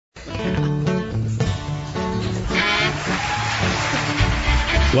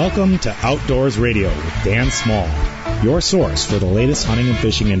Welcome to Outdoors Radio with Dan Small, your source for the latest hunting and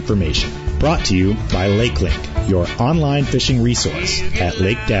fishing information. Brought to you by LakeLink, your online fishing resource at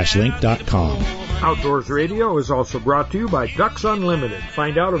lake-link.com. Outdoors Radio is also brought to you by Ducks Unlimited.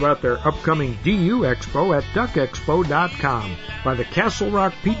 Find out about their upcoming DU Expo at duckexpo.com. By the Castle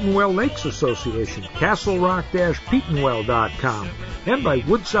Rock Petenwell Lakes Association, castlerock-petenwell.com. And by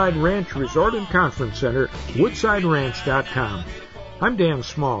Woodside Ranch Resort and Conference Center, woodsideranch.com. I'm Dan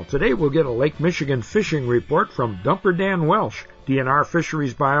Small. Today we'll get a Lake Michigan fishing report from Dumper Dan Welsh. DNR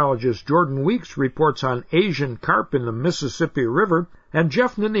fisheries biologist Jordan Weeks reports on Asian carp in the Mississippi River. And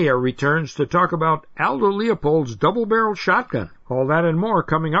Jeff Nania returns to talk about Aldo Leopold's double-barreled shotgun. All that and more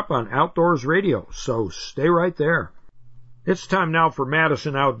coming up on Outdoors Radio, so stay right there. It's time now for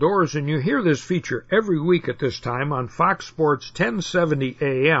Madison Outdoors, and you hear this feature every week at this time on Fox Sports 1070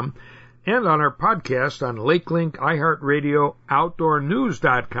 AM and on our podcast on LakeLink, iHeartRadio,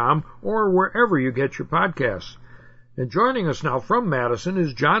 OutdoorNews.com, or wherever you get your podcasts. And joining us now from Madison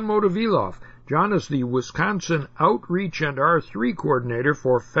is John Motoviloff. John is the Wisconsin Outreach and R3 Coordinator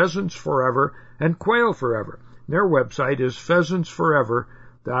for Pheasants Forever and Quail Forever. Their website is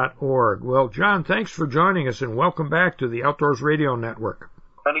pheasantsforever.org. Well, John, thanks for joining us, and welcome back to the Outdoors Radio Network.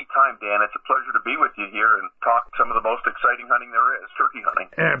 Anytime, Dan. It's a pleasure to be with you here and talk some of the most exciting hunting there is, turkey hunting.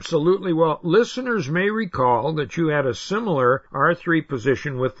 Absolutely. Well, listeners may recall that you had a similar R3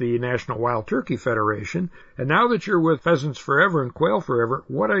 position with the National Wild Turkey Federation, and now that you're with Pheasants Forever and Quail Forever,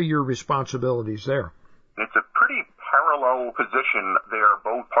 what are your responsibilities there? It's a pretty parallel position. They are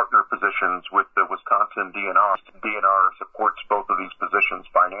both partner positions with the Wisconsin DNR. DNR supports both of these positions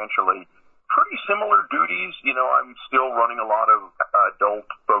financially. Pretty similar duties. You know, I'm still running a lot of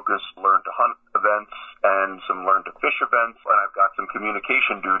adult-focused learn-to-hunt events and some learn-to-fish events, and I've got some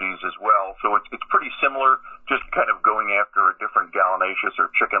communication duties as well. So it's pretty similar, just kind of going after a different gallinaceous or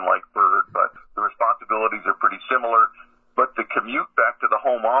chicken-like bird, but the responsibilities are pretty similar. But the commute back to the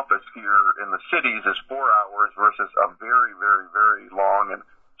home office here in the cities is 4 hours versus a very, very, very long and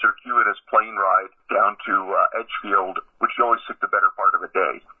circuitous plane ride down to Edgefield, which always took the better part of a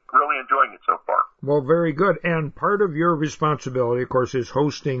day. Really enjoying it so far. Well, very good. And part of your responsibility, of course, is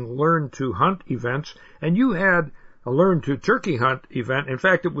hosting Learn to Hunt events. And you had a Learn to Turkey Hunt event. In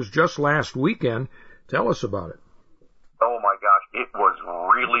fact, it was just last weekend. Tell us about it. Oh, my gosh. It was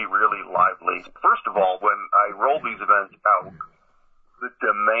really, really lively. First of all, when I rolled these events out, the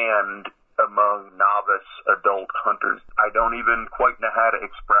demand among novice adult hunters, I don't even quite know how to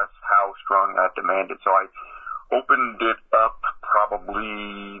express how strong that demand is. So I opened it up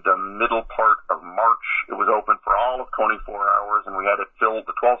probably the middle part of March. It was open for all of 24 hours, and we had it filled,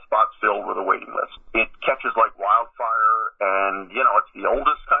 the 12 spots filled with a waiting list. It catches like wildfire, and, you know, it's the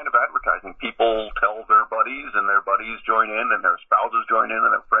oldest kind of advertising. People tell their buddies, and their buddies join in, and their spouses join in,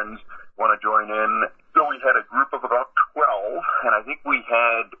 and their friends want to join in. So we had a group of about 12, and I think we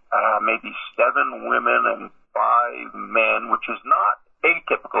had maybe 7 women and 5 men, which is not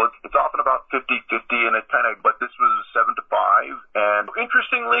atypical. It's often about 50-50, and it kind of, but this was 7 to 5. And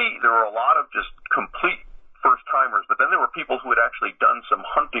interestingly, there were a lot of just complete first-timers, but then there were people who had actually done some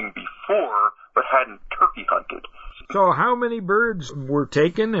hunting before but hadn't turkey hunted. So how many birds were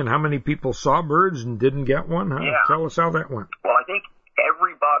taken, and how many people saw birds and didn't get one? Yeah. Tell us how that went. Well, I think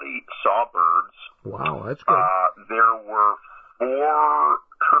everybody saw birds. Wow, that's good. There were 4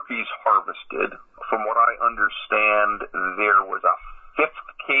 turkeys harvested. From what I understand, there was a 5th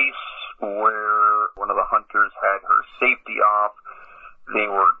case where one of the hunters had her safety off. They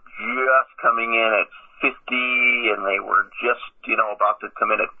were just coming in at 50, and they were just, you know, about to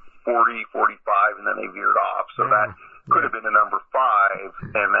come in at 40, 45, and then they veered off. So that could have been a number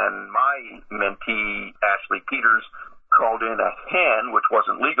 5. And then my mentee, Ashley Peters, called in a hen, which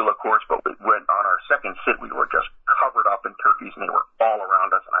wasn't legal, of course, but when on our second sit, we were just covered up in turkeys, and they were all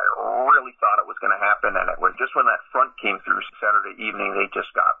around us, and I really thought it was going to happen, and it was just when that front came through Saturday evening, they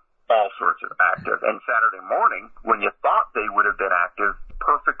just got all sorts of active. And Saturday morning, when you thought they would have been active,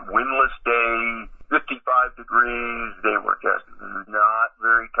 perfect windless day, 55 degrees, they were just not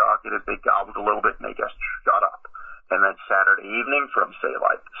very talkative. They gobbled a little bit, and they just shut up. And then Saturday evening, from, say,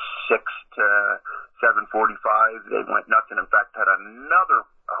 like 6 to 7:45, they went nuts, and in fact had another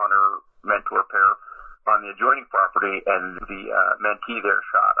hunter mentor pair on the adjoining property, and the mentee there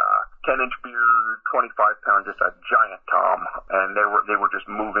shot a 10-inch beard, 25-pound, just a giant tom, and they were just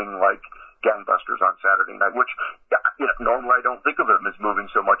moving like gangbusters on Saturday night, which normally I don't think of them as moving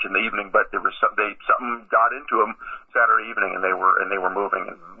so much in the evening, but there was something got into them Saturday evening, and they were moving,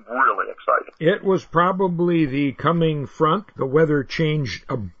 and really exciting. It was probably the coming front. The weather changed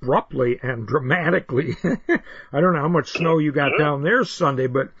abruptly and dramatically. I don't know how much snow you got down there Sunday,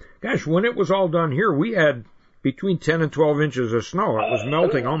 but gosh, when it was all done here, we had between 10 and 12 inches of snow. It was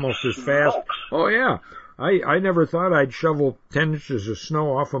melting almost as fast. Oh, yeah. I never thought I'd shovel 10 inches of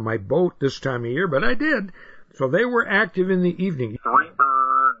snow off of my boat this time of year, but I did. So they were active in the evening. 3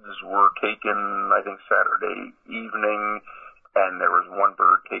 birds were taken, I think, Saturday evening, and there was 1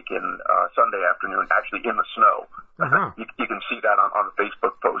 bird taken Sunday afternoon, actually in the snow. Uh-huh. You can see that on the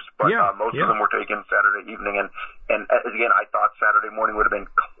Facebook post. But most of them were taken Saturday evening, and again, I thought Saturday morning would have been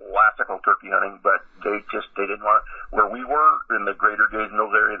classical turkey hunting, but they didn't want to. Where we were in the greater Gays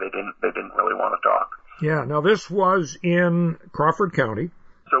Mills area, they didn't really want to talk. Yeah. Now this was in Crawford County.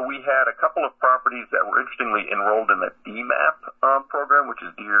 So we had a couple of properties that were interestingly enrolled in the DMAP program, which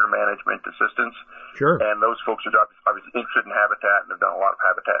is Deer Management Assistance. Sure. And those folks are obviously interested in habitat and have done a lot of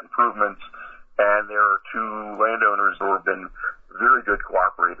habitat improvements. And there are 2 landowners who have been very good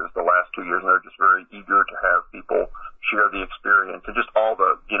cooperators the last 2 years, and they're just very eager to have people share the experience and just all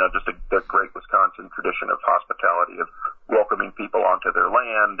the, just the great Wisconsin tradition of hospitality, of welcoming people onto their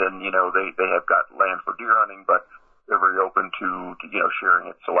land. And, they have got land for deer hunting, but they're very open to sharing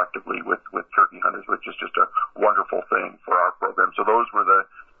it selectively with turkey hunters, which is just a wonderful thing for our program. So those were the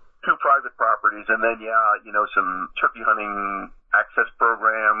 2 private properties, and then some turkey hunting access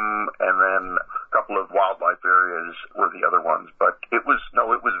program, and then a couple of wildlife areas were the other ones. But it was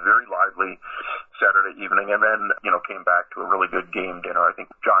very lively Saturday evening, and then came back to a really good game dinner. I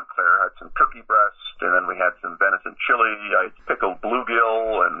think John Clare had some turkey breast, and then we had some venison chili. I pickled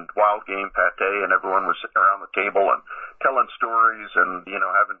bluegill and wild game pate, and everyone was sitting around the table and telling stories and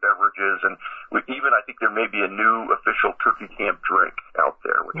having beverages, and I think there may be a new official turkey camp drink out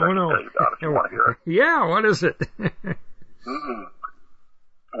there, which I can tell you about if you want to hear it. Yeah, what is it?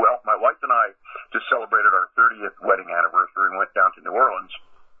 Well, my wife and I just celebrated our 30th wedding anniversary and went down to New Orleans.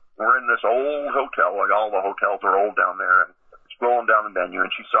 We're in this old hotel, like all the hotels are old down there, and scrolling down the menu, and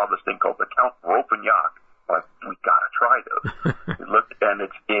she saw this thing called the Count Ropignac. Like, we gotta try those. It looked, and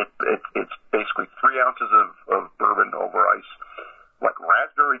it's basically 3 ounces of bourbon over ice, like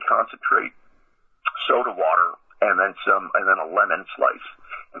raspberry concentrate, soda water, and then a lemon slice.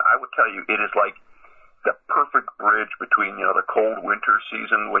 And I would tell you, it is like the perfect bridge between, the cold winter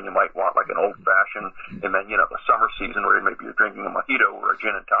season when you might want like an old fashioned, and then, the summer season where maybe you're drinking a mojito or a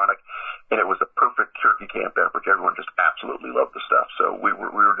gin and tonic. And it was the perfect turkey camp beverage. Everyone just absolutely loved the stuff. So we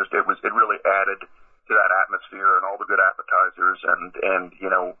were just, it really added to that atmosphere and all the good appetizers, and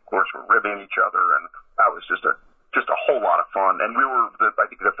of course we're ribbing each other, and that was just a whole lot of fun. And I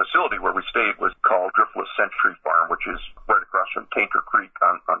think the facility where we stayed was called Driftless Century Farm, which is right across from Tainter Creek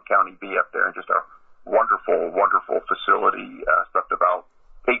on County B up there, and just a wonderful facility. Slept about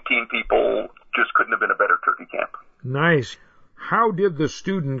 18 people. Just couldn't have been a better turkey camp. Nice. How did the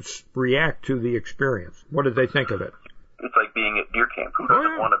students react to the experience? What did they think of it? It's like being at deer camp. Who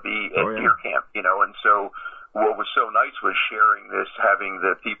doesn't want to be at deer camp, And so what was so nice was sharing this, having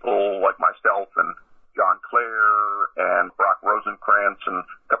the people like myself and John Clare and Brock Rosenkrantz and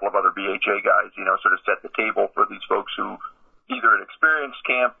a couple of other BHA guys, sort of set the table for these folks who either had experienced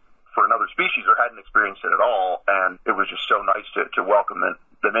camp for another species or hadn't experienced it at all. And it was just so nice to welcome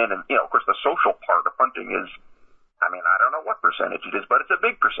them in. And, of course, the social part of hunting is, I don't know what percentage it is, but it's a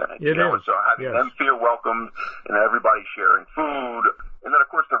big percentage. It is. And so having them feel welcomed and everybody sharing food. And then, of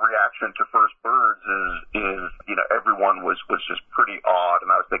course, the reaction to first birds is everyone was just pretty awed.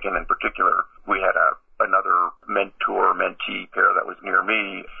 And I was thinking in particular, we had another mentor-mentee pair that was near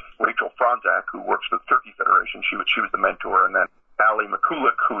me, Rachel Franzak, who works with Turkey Federation. She was the mentor, and then Allie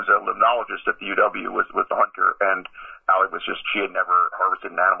McCulloch, who's a limnologist at the UW, was the hunter. And Allie she had never harvested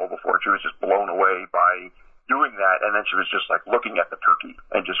an animal before. She was just blown away by doing that, and then she was just like looking at the turkey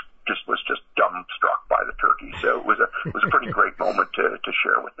and just was dumbstruck by the turkey. So it was a pretty great moment to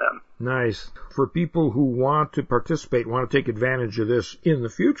share with them. Nice. For people who want to participate, want to take advantage of this in the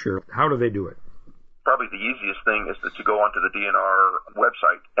future, how do they do it? Probably the easiest thing is to go onto the DNR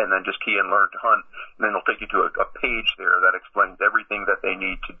website and then just key in Learn to Hunt, and then it'll take you to a page there that explains everything that they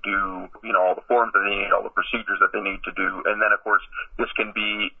need to do, all the forms that they need, all the procedures that they need to do. And then, of course, this can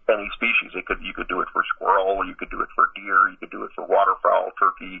be any species. You could do it for squirrel, you could do it for deer, you could do it for waterfowl,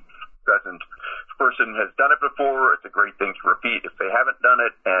 turkey, pheasant. If a person has done it before, it's a great thing to repeat. If they haven't done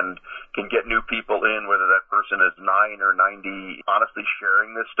it and can get new people in, whether that person is 9 or 90, honestly,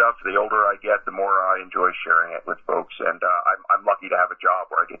 sharing this stuff, the older I get, the more I enjoy sharing it with folks. And I'm lucky to have a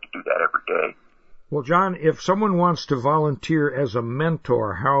job where I get to do that every day. Well, John, if someone wants to volunteer as a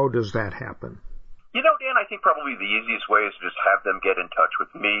mentor, how does that happen? You know, Dan, I think probably the easiest way is to just have them get in touch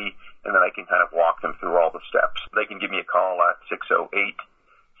with me, and then I can kind of walk them through all the steps. They can give me a call at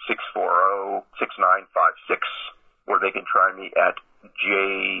 608-640-6956, or they can try me at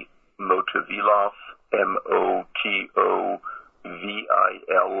jmotoviloff, MOTOVILOFF,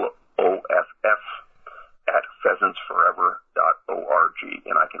 at pheasantsforever.org,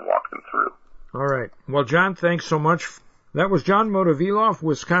 and I can walk them through. All right. Well, John, thanks so much. That was John Motoviloff,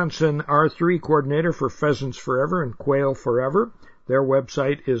 Wisconsin R3 coordinator for Pheasants Forever and Quail Forever. Their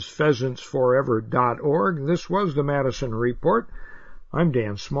website is pheasantsforever.org. This was the Madison Report. I'm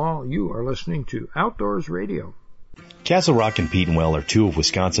Dan Small. You are listening to Outdoors Radio. Castle Rock and Petenwell are two of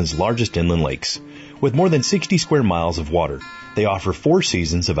Wisconsin's largest inland lakes. With more than 60 square miles of water, they offer 4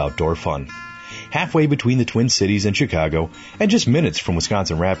 seasons of outdoor fun. Halfway between the Twin Cities and Chicago, and just minutes from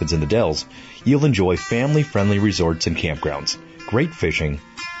Wisconsin Rapids and the Dells, you'll enjoy family-friendly resorts and campgrounds, great fishing,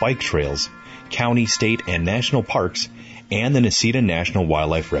 bike trails, county, state, and national parks, and the Nacita National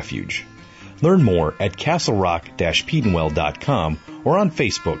Wildlife Refuge. Learn more at castlerock-petenwell.com or on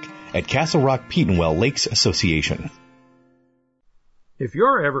Facebook at Castle Rock Petenwell Lakes Association. If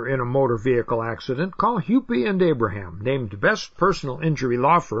you're ever in a motor vehicle accident, call Hupy and Abraham, named Best Personal Injury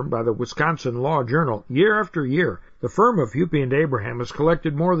Law Firm by the Wisconsin Law Journal year after year. The firm of Hupy and Abraham has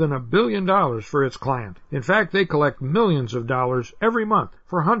collected more than $1 billion for its client. In fact, they collect millions of dollars every month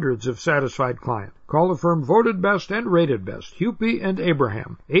for hundreds of satisfied clients. Call the firm voted best and rated best, Hupy and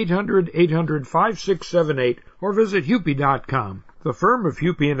Abraham, 800-800-5678, or visit Hupy.com. The firm of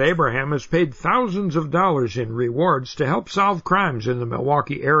Hupy and Abraham has paid thousands of dollars in rewards to help solve crimes in the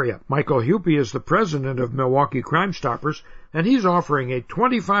Milwaukee area. Michael Hupy is the president of Milwaukee Crime Stoppers, and he's offering a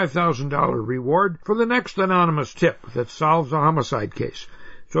 $25,000 reward for the next anonymous tip that solves a homicide case.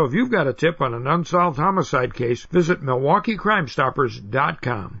 So if you've got a tip on an unsolved homicide case, visit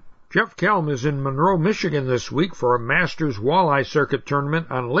MilwaukeeCrimeStoppers.com. Jeff Kelm is in Monroe, Michigan this week for a Masters Walleye Circuit tournament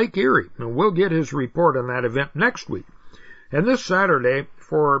on Lake Erie, and we'll get his report on that event next week. And this Saturday,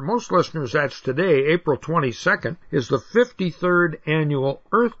 for most listeners that's today, April 22nd, is the 53rd annual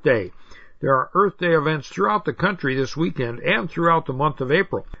Earth Day. There are Earth Day events throughout the country this weekend and throughout the month of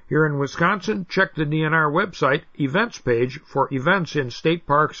April. Here in Wisconsin, check the DNR website events page for events in state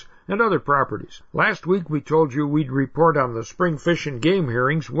parks and other properties. Last week we told you we'd report on the spring fish and game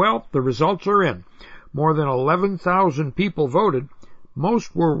hearings. Well, the results are in. More than 11,000 people voted.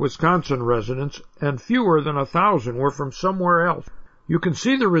 Most were Wisconsin residents, and fewer than 1,000 were from somewhere else. You can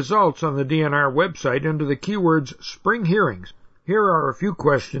see the results on the DNR website under the keywords Spring Hearings. Here are a few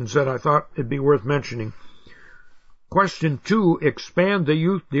questions that I thought it'd be worth mentioning. Question 2, expand the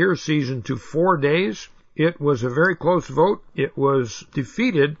youth deer season to 4 days. It was a very close vote. It was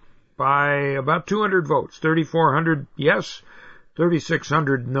defeated by about 200 votes, 3,400 yes,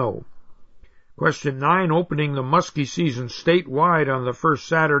 3,600 no. Question 9, opening the muskie season statewide on the first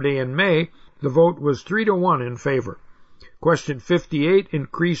Saturday in May, the vote was 3-1 in favor. Question 58,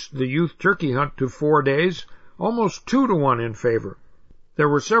 increase the youth turkey hunt to 4 days, almost 2-1 in favor. There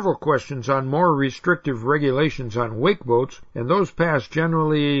were several questions on more restrictive regulations on wake boats, and those passed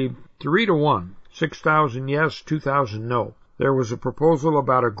generally 3-1, 6,000 yes, 2,000 no. There was a proposal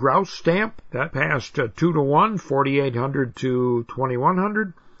about a grouse stamp, that passed 2-1, 4,800 to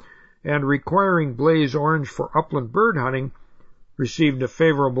 2,100. And requiring blaze orange for upland bird hunting received a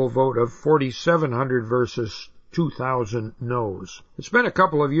favorable vote of 4,700 versus 2,000 no's. It's been a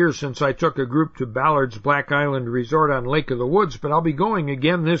couple of years since I took a group to Ballard's Black Island Resort on Lake of the Woods, but I'll be going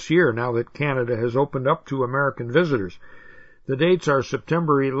again this year now that Canada has opened up to American visitors. The dates are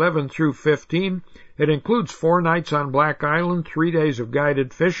September 11 through 15. It includes 4 nights on Black Island, 3 days of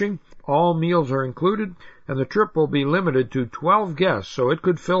guided fishing. All meals are included, and the trip will be limited to 12 guests, so it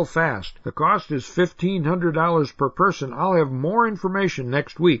could fill fast. The cost is $1,500 per person. I'll have more information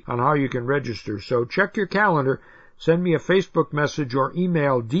next week on how you can register, so check your calendar. Send me a Facebook message or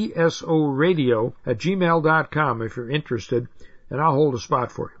email dsoradio@gmail.com if you're interested, and I'll hold a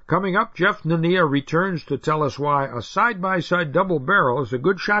spot for you. Coming up, Jeff Nania returns to tell us why a side-by-side double barrel is a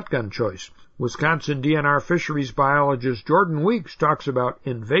good shotgun choice. Wisconsin DNR fisheries biologist Jordan Weeks talks about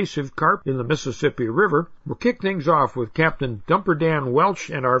invasive carp in the Mississippi River. We'll kick things off with Captain Dumper Dan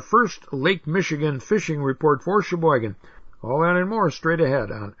Welch and our first Lake Michigan fishing report for Sheboygan. All that and more straight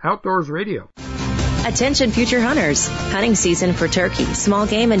ahead on Outdoors Radio. Attention future hunters. Hunting season for turkey, small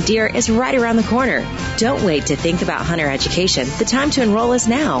game, and deer is right around the corner. Don't wait to think about hunter education. The time to enroll is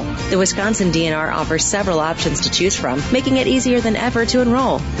now. The Wisconsin DNR offers several options to choose from, making it easier than ever to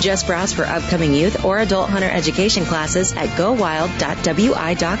enroll. Just browse for upcoming youth or adult hunter education classes at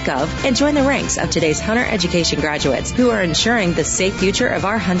gowild.wi.gov and join the ranks of today's hunter education graduates who are ensuring the safe future of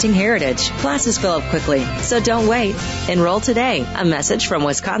our hunting heritage. Classes fill up quickly, so don't wait. Enroll today. A message from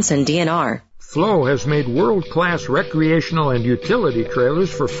Wisconsin DNR. Flow has made world-class recreational and utility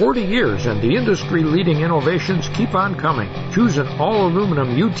trailers for 40 years, and the industry-leading innovations keep on coming. Choose an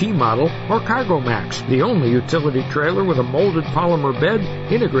all-aluminum UT model or Cargo Max, the only utility trailer with a molded polymer bed,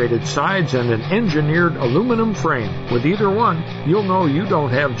 integrated sides, and an engineered aluminum frame. With either one, you'll know you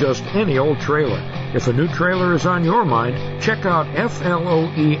don't have just any old trailer. If a new trailer is on your mind, check out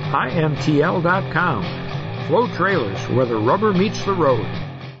FLOEINTL.com. Flow Trailers, where the rubber meets the road.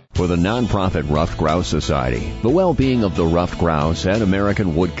 For the nonprofit Ruffed Grouse Society, the well-being of the ruffed grouse and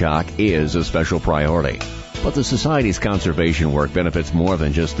American woodcock is a special priority. But the Society's conservation work benefits more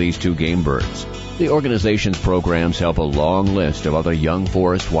than just these two game birds. The organization's programs help a long list of other young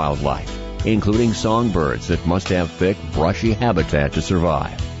forest wildlife, including songbirds that must have thick, brushy habitat to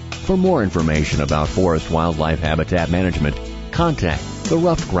survive. For more information about forest wildlife habitat management, contact the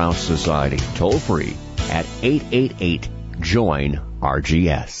Ruffed Grouse Society toll-free at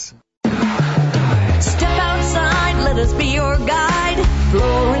 888-JOIN-RGS. Step outside, let us be your guide.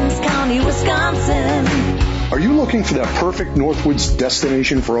 Florence County, Wisconsin. Are you looking for that perfect Northwoods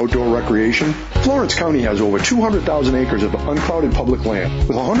destination for outdoor recreation? Florence County has over 200,000 acres of uncrowded public land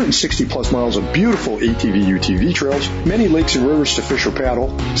with 160 plus miles of beautiful ATV UTV trails, many lakes and rivers to fish or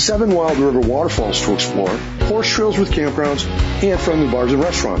paddle, 7 wild river waterfalls to explore, horse trails with campgrounds, and friendly bars and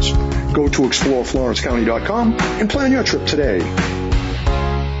restaurants. Go to exploreflorencecounty.com and plan your trip today.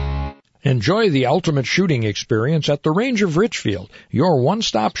 Enjoy the ultimate shooting experience at the Range of Richfield, your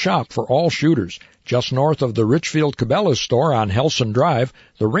one-stop shop for all shooters. Just north of the Richfield Cabela's store on Helson Drive,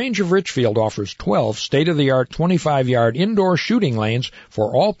 the Range of Richfield offers 12 state-of-the-art 25-yard indoor shooting lanes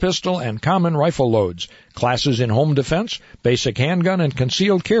for all pistol and common rifle loads, classes in home defense, basic handgun and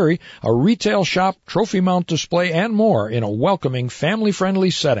concealed carry, a retail shop, trophy mount display, and more in a welcoming,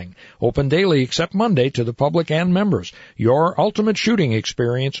 family-friendly setting. Open daily except Monday to the public and members. Your ultimate shooting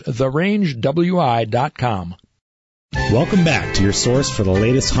experience, therangewi.com. Welcome back to your source for the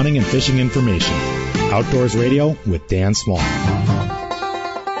latest hunting and fishing information. Outdoors Radio with Dan Small.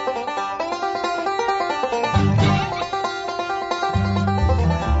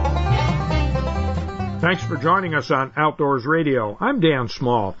 Thanks for joining us on Outdoors Radio. I'm Dan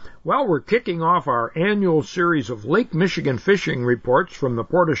Small. Well, we're kicking off our annual series of Lake Michigan fishing reports from the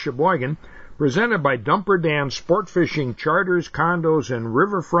Port of Sheboygan, presented by Dumper Dan's Sport Fishing Charters, Condos, and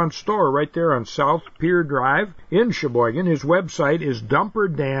Riverfront Store right there on South Pier Drive in Sheboygan. His website is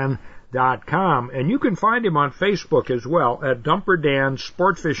dumperdan.com, and you can find him on Facebook as well at Dumper Dan's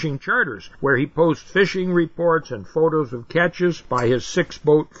Sport Fishing Charters, where he posts fishing reports and photos of catches by his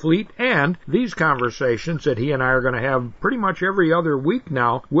 6-boat fleet, and these conversations that he and I are going to have pretty much every other week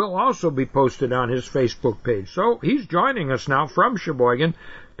now will also be posted on his Facebook page. So he's joining us now from Sheboygan.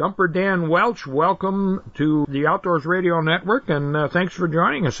 Dumper Dan Welch, welcome to the Outdoors Radio Network, and thanks for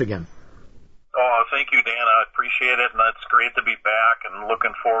joining us again. Oh, thank you, Dan. I appreciate it, and it's great to be back and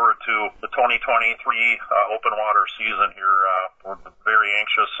looking forward to the 2023 open water season here. We're very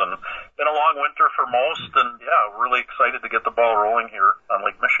anxious, and been a long winter for most, and really excited to get the ball rolling here on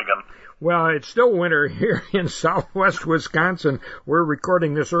Lake Michigan. Well, it's still winter here in southwest Wisconsin. We're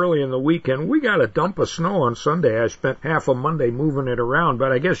recording this early in the weekend. We got a dump of snow on Sunday. I spent half of Monday moving it around,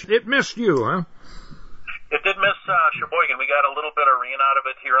 but I guess it missed you, huh? It did miss Sheboygan. We got a little bit of rain out of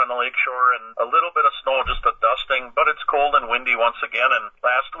it here on the lakeshore and a little bit of snow, just a dusting, but it's cold and windy once again. And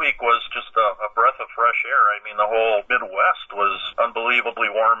last week was just a breath of fresh air. I mean, the whole Midwest was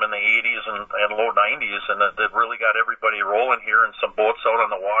unbelievably warm in the 80s and low 90s, and it really got everybody rolling here, and some boats out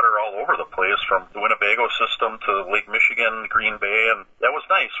on the water all over the place from the Winnebago system to Lake Michigan, Green Bay, and that was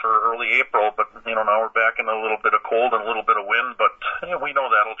nice for early April. But, now we're back in a little bit of cold and a little bit of wind, but we know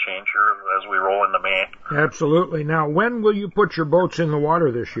that'll change here as we roll into May. Absolutely. Now, when will you put your boats in the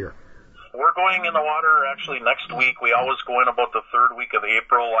water this year? We're going in the water actually next week. We always go in about the third week of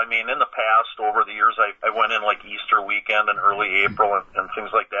April. I mean, in the past, over the years, I went in like Easter weekend and early April and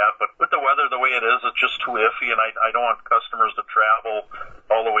things like that. But with the weather the way it is, it's just too iffy, and I don't want customers to travel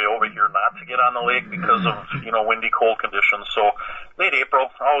all the way over here not to get on the lake because of, windy, cold conditions. So late April,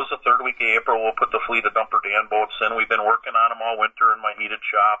 always the third week of April, we'll put the fleet of Dumper Dan boats in. We've been working on them all winter in my heated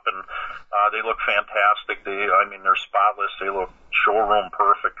shop, and they look fantastic. They're spotless. They look showroom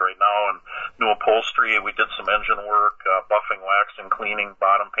perfect right now, and new upholstery. We did some engine work, buffing, waxing, cleaning,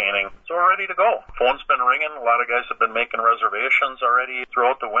 bottom painting. So we're ready to go. Phone's been ringing. A lot of guys have been making reservations already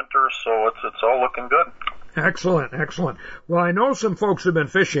throughout the winter, so it's all looking good. Excellent, excellent. Well, I know some folks have been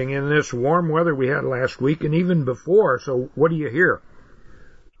fishing in this warm weather we had last week and even before, so what do you hear?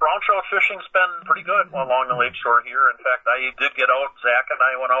 Brown trout fishing's been pretty good along the lake shore here. In fact, I did get out. Zach and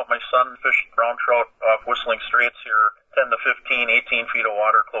I went out. My son fished brown trout off Whistling Straits here, 10 to 15, 18 feet of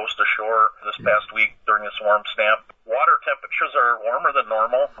water close to shore this past week during this warm snap. Water temperatures are warmer than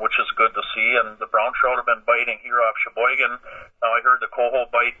normal, which is good to see, and the brown trout have been biting here off Sheboygan. Now, I heard the coho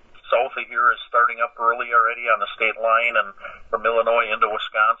bite south of here is starting up early already on the state line and from Illinois into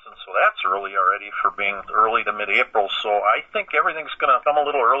Wisconsin, so that's early already for being early to mid-April. So I think everything's going to come a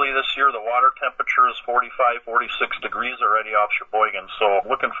little early this year. The water temperature is 45, 46 degrees already off Sheboygan, so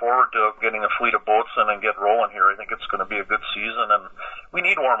looking forward to getting a fleet of boats in and get rolling here. I think it's going to be a good season, and we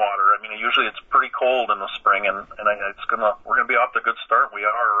need warm water. I mean, usually it's pretty cold in the spring, and we're going to be off to a good start. We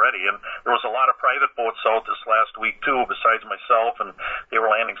are already, and there was a lot of private boats out this last week too, besides myself, and they were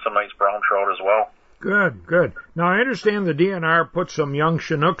landing some nice brown trout as well. Good, good. Now, I understand the DNR put some young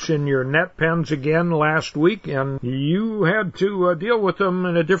Chinooks in your net pens again last week, and you had to deal with them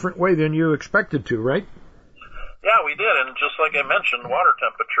in a different way than you expected to, right? Yeah, we did, and just like I mentioned, water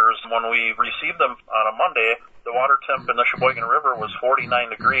temperatures, when we received them on a Monday, the water temp in the Sheboygan River was 49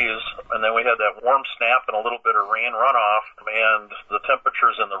 degrees, and then we had that warm snap and a little bit of rain runoff, and the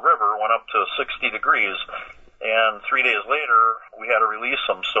temperatures in the river went up to 60 degrees. And 3 days later, we had to release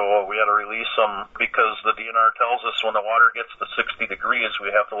them. So we had to release them because the DNR tells us when the water gets to 60 degrees, we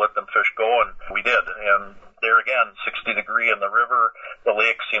have to let them fish go, and we did. And there again, 60 degree in the river, the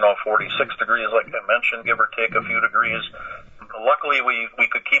lake's, 46 degrees, like I mentioned, give or take a few degrees. Luckily, we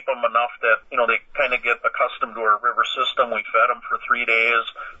could keep them enough that, they kind of get accustomed to our river system. We fed them for 3 days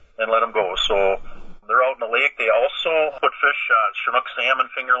and let them go. So they're out in the lake. They also put fish, Chinook salmon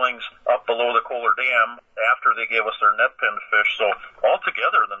fingerlings up below the Kohler Dam after they gave us their net pen fish. So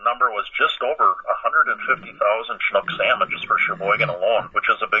altogether, the number was just over 150,000 Chinook salmon just for Sheboygan alone, which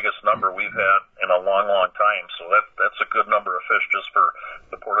is the biggest number we've had in a long, long time. So that's a good number of fish just for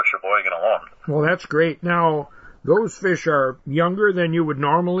the Port of Sheboygan alone. Well, that's great. Now, those fish are younger than you would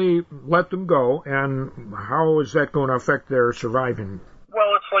normally let them go, and how is that going to affect their surviving?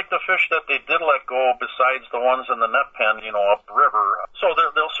 Well, it's like the fish that they did let go besides the ones in the net pen, upriver. So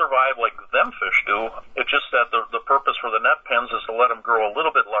they'll survive like them fish do. It's just that the purpose for the net pens is to let them grow a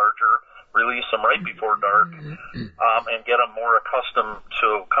little bit larger, release them right before dark, and get them more accustomed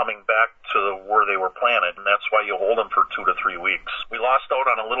to coming back to where they were planted. And that's why you hold them for 2 to 3 weeks. We lost out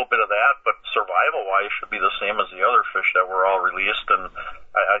on a little bit of that, but survival-wise should be the same as the other fish that were all released. And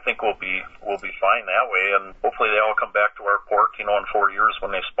I think we'll be fine that way. And hopefully they all come back to our port, in 4 years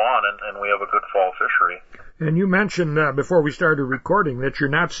when they spawn, and we have a good fall fishery. And you mentioned before we started recording that you're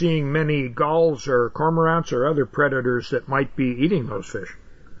not seeing many gulls or cormorants or other predators that might be eating those fish.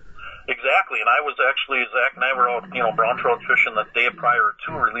 Exactly, and I was actually, Zach and I were out, brown trout fishing the day prior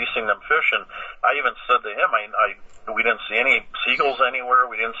to releasing them fish, and I even said to him, we didn't see any seagulls anywhere,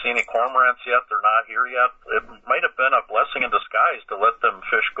 we didn't see any cormorants yet, they're not here yet. It might have been a blessing in disguise to let them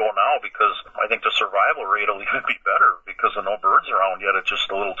fish go now, because I think the survival rate will even be better, because of no birds around yet. It's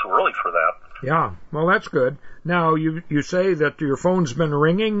just a little too early for that. Yeah, well, that's good. Now, you say that your phone's been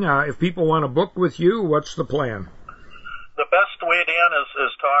ringing. If people want to book with you, what's the plan? The best way, Dan,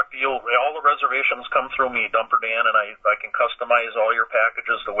 is talk. All the reservations come through me, Dumper Dan, and I can customize all your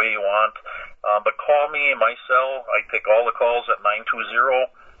packages the way you want. But call me, my cell. I take all the calls at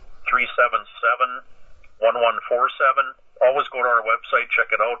 920-377-1147. Always go to our website, check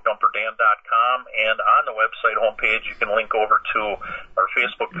it out, dumperdan.com, and on the website homepage you can link over to our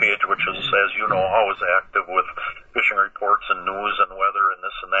Facebook page, which is, as you know, always active with fishing reports and news and weather and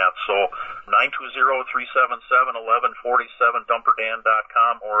this and that. So 920-377-1147,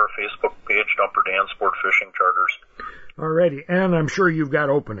 dumperdan.com, or our Facebook page, Dumper Dan Sport Fishing Charters. Alrighty, and I'm sure you've got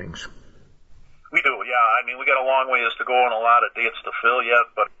openings. We do, yeah. We got a long ways to go and a lot of dates to fill yet,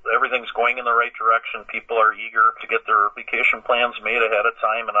 but everything's going in the right direction. People are eager to get their vacation plans made ahead of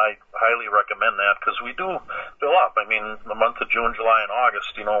time, and I highly recommend that because we do fill up. The month of June, July, and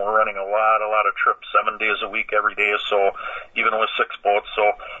August, we're running a lot of trips, 7 days a week, every day, so even with 6 boats.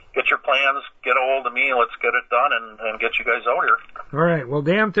 So get your plans, get a hold of me, let's get it done and get you guys out here. All right. Well,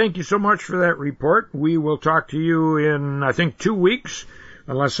 Dan, thank you so much for that report. We will talk to you in, I think, 2 weeks.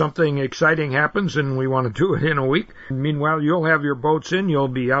 unless something exciting happens and we want to do it in a week. Meanwhile, you'll have your boats in, you'll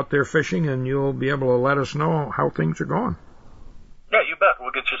be out there fishing, and you'll be able to let us know how things are going. Yeah, you bet.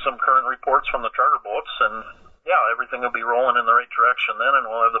 We'll get you some current reports from the charter boats, and yeah, everything will be rolling in the right direction then, and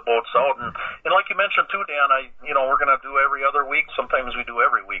we'll have the boats out. And like you mentioned too, Dan, we're going to do every other week. Sometimes we do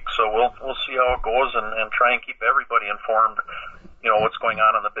every week, so we'll see how it goes and try and keep everybody informed. What's going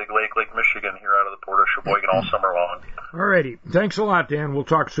on the big lake, Lake Michigan, here out of the Port of Sheboygan all summer long. All righty. Thanks a lot, Dan. We'll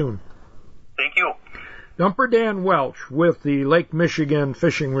talk soon. Thank you. Dumper Dan Welch with the Lake Michigan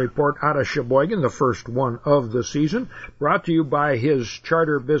Fishing Report out of Sheboygan, the first one of the season, brought to you by his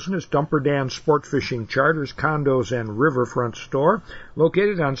charter business, Dumper Dan Sport Fishing Charters, Condos, and Riverfront Store,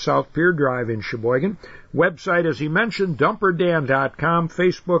 located on South Pier Drive in Sheboygan. Website, as he mentioned, dumperdan.com,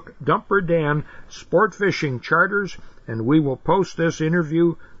 Facebook, Dumper Dan Sport Fishing Charters, and we will post this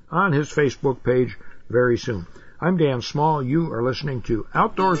interview on his Facebook page very soon. I'm Dan Small. You are listening to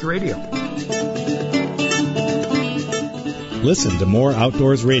Outdoors Radio. Listen to more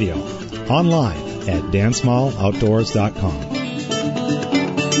Outdoors Radio online at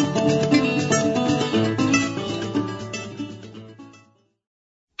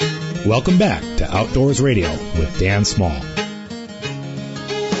dansmalloutdoors.com. Welcome back to Outdoors Radio with Dan Small.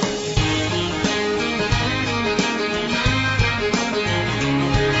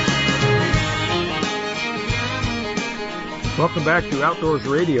 Welcome back to Outdoors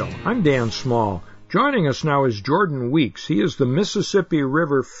Radio. I'm Dan Small. Joining us now is Jordan Weeks. He is the Mississippi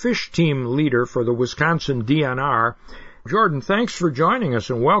River Fish Team leader for the Wisconsin DNR. Jordan, thanks for joining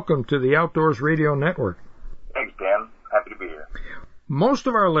us and welcome to the Outdoors Radio Network. Thanks, Dan. Happy to be here. Most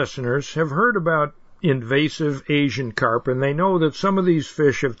of our listeners have heard about invasive Asian carp, and they know that some of these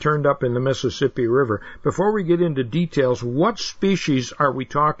fish have turned up in the Mississippi River. Before we get into details, what species are we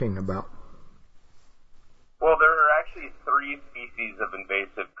talking about? Well, there are actually 3 species of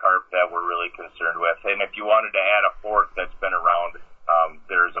invasive carp that we're really concerned with, and if you wanted to add a fourth that's been around,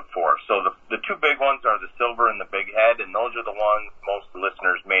 there's a fourth. So the 2 big ones are the silver and the big head, and those are the ones most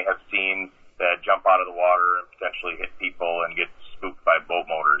listeners may have seen that jump out of the water and potentially hit people and get spooked by boat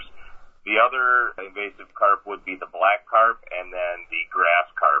motors. The other invasive carp would be the black carp and then the grass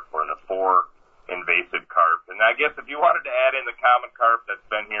carp, or the 4 invasive carp. And I guess if you wanted to add in the common carp that's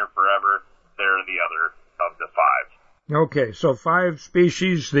been here forever, they're the other of the 5. Okay, so 5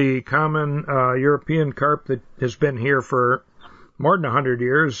 species. The common European carp that has been here for more than 100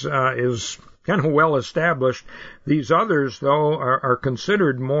 years is kind of well established. These others, though, are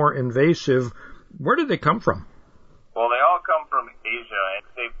considered more invasive. Where did they come from? Well, they all come from Asia, and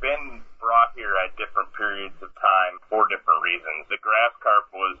they've been brought here at different periods of time for different reasons. The grass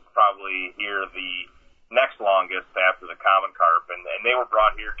carp was probably here the next longest after the common carp, and they were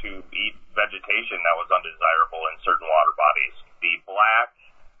brought here to eat vegetation that was undesirable in certain water bodies. The black,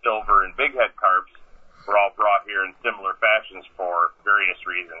 silver, and big head carps were all brought here in similar fashions for various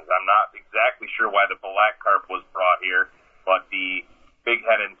reasons. I'm not exactly sure why the black carp was brought here, but the big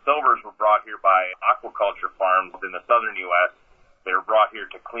head and silvers were brought here by aquaculture farms in the southern U.S. They were brought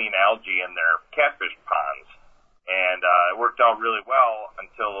here to clean algae in their catfish ponds, and it worked out really well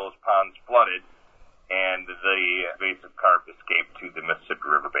until those ponds flooded and the invasive carp escaped to the Mississippi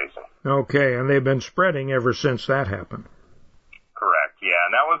River Basin. Okay, and they've been spreading ever since that happened. Correct, yeah,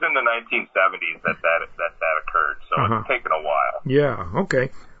 and that was in the 1970s that occurred, so it's taken a while. Yeah,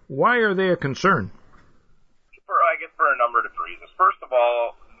 okay. Why are they a concern? I guess for a number of different reasons. First of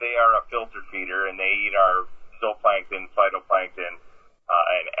all, they are a filter feeder, and they eat our zooplankton, phytoplankton,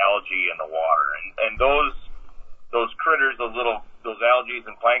 and algae in the water. And those critters, those algae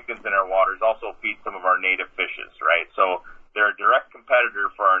and planktons in our waters also feed some of our native fishes, right? So they're a direct competitor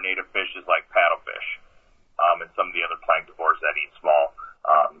for our native fishes like paddlefish, and some of the other planktivores that eat small.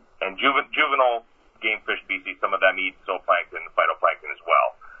 And juvenile game fish species, some of them eat zooplankton and phytoplankton as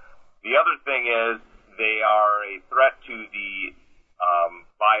well. The other thing is they are a threat to the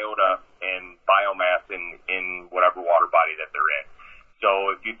biota and biomass in whatever water body that they're in.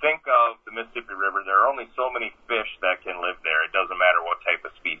 So if you think of the Mississippi River, there are only so many fish that can live there. It doesn't matter what type of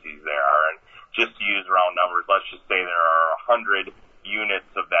species there are. And just to use round numbers, let's just say there are 100 units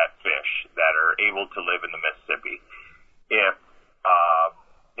of that fish that are able to live in the Mississippi. If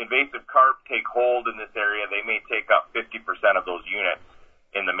invasive carp take hold in this area, they may take up 50% of those units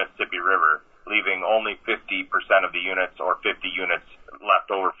in the Mississippi River, leaving only 50% of the units or 50 units left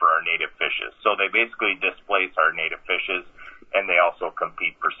over for our native fishes. So they basically displace our native fishes, and they also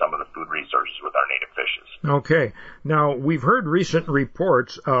compete for some of the food resources with our native fishes. Okay. Now, we've heard recent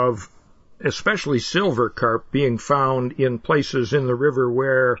reports of especially silver carp being found in places in the river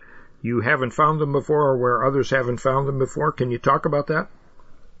where you haven't found them before or where others haven't found them before. Can you talk about that?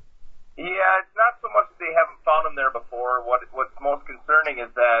 or what's most concerning is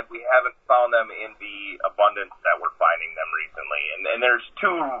that we haven't found them in the abundance that we're finding them recently. And there's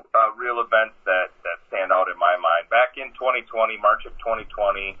two real events that stand out in my mind. Back in 2020, March of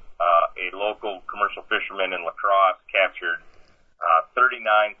 2020, a local commercial fisherman in La Crosse captured 39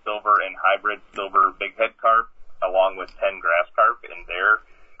 silver and hybrid silver bighead carp, along with 10 grass carp in their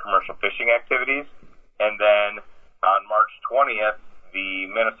commercial fishing activities. And then on March 20th, the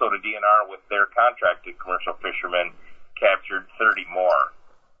Minnesota DNR, with their contracted commercial fishermen, captured 30 more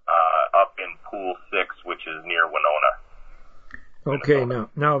up in Pool 6, which is near Winona. Okay,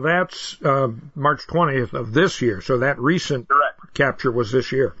 now that's March 20th of this year, so that recent capture was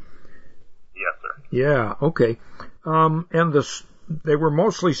this year. Yes, sir. Yeah, okay. And they were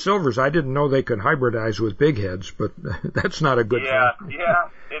mostly silvers. I didn't know they could hybridize with big heads, but that's not a good thing. Yeah,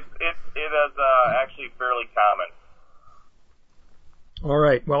 it is actually fairly common. All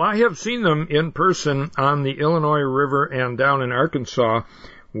right. Well, I have seen them in person on the Illinois River and down in Arkansas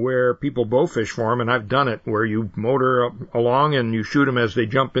where people bowfish for them, and I've done it where you motor along and you shoot them as they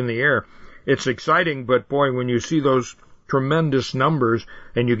jump in the air. It's exciting, but boy, when you see those tremendous numbers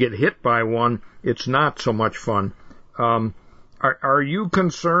and you get hit by one, it's not so much fun. Are you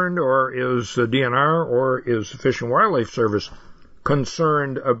concerned, or is the DNR or is the Fish and Wildlife Service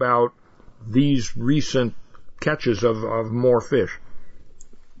concerned about these recent catches of more fish?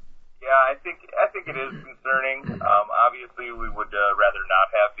 Yeah, I think it is concerning. Obviously, we would rather not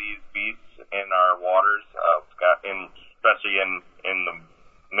have these beasts in our waters, especially in the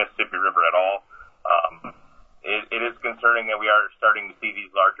Mississippi River at all. It is concerning that we are starting to see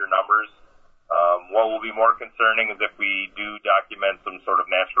these larger numbers. What will be more concerning is if we do document some sort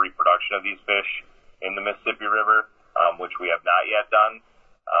of natural reproduction of these fish in the Mississippi River, which we have not yet done.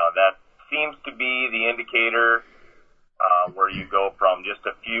 That seems to be the indicator where you go from just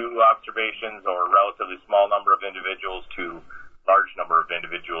a few observations or a relatively small number of individuals to large number of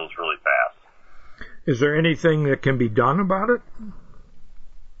individuals really fast. Is there anything that can be done about it?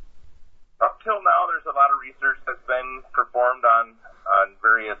 Up till now, there's a lot of research that's been performed on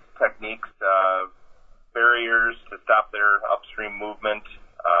various techniques, barriers to stop their upstream movement.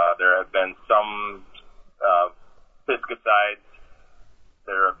 There have been some pesticides.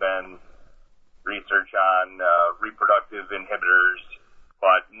 There have been research on reproductive inhibitors,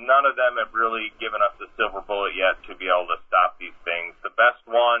 but none of them have really given us the silver bullet yet to be able to stop these things. The best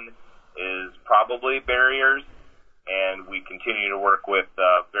one is probably barriers, and we continue to work with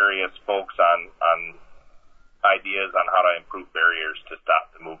various folks on ideas on how to improve barriers to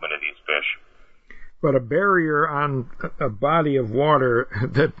stop the movement of these fish. But a barrier on a body of water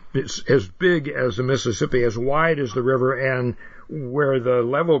that is as big as the Mississippi, as wide as the river, and where the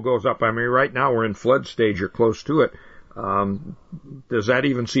level goes up, I mean, right now we're in flood stage or close to it. Does that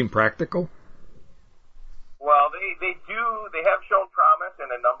even seem practical? Well, they have shown promise in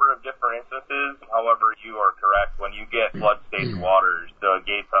a number of different instances. However, you are correct. When you get flood stage waters, the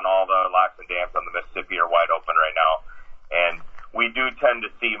gates on all the locks and dams on the Mississippi are wide open right now. And we do tend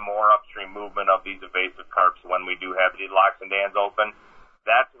to see more upstream movement of these invasive carps when we do have the locks and dams open.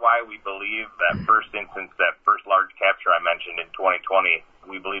 That's why we believe that first instance, that first large capture I mentioned in 2020,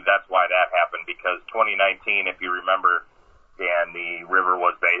 we believe that's why that happened, because 2019, if you remember, Dan, the river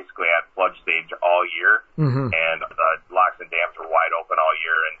was basically at flood stage all year, and the locks and dams were wide open all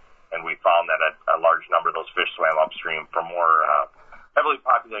year, and we found that a large number of those fish swam upstream from more heavily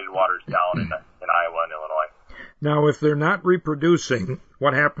populated waters down in Iowa and Illinois. Now, if they're not reproducing,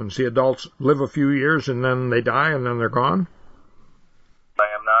 what happens? The adults live a few years and then they die and then they're gone? I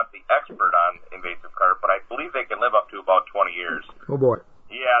am not the expert on invasive carp, but I believe they can live up to about 20 years. Oh, boy.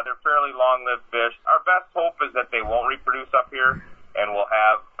 Yeah, they're fairly long-lived fish. Our best hope is that they won't reproduce up here, and we'll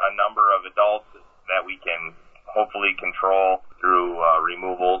have a number of adults that we can hopefully control through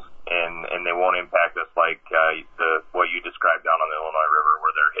removals, and they won't impact us like what you described down on the Illinois River,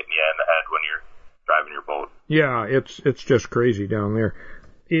 where they're hitting you in the head when you're driving your boat. Yeah, it's just crazy down there.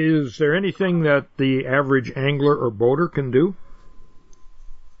 Is there anything that the average angler or boater can do?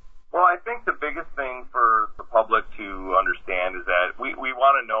 Well, I think the biggest thing for the public to understand is that we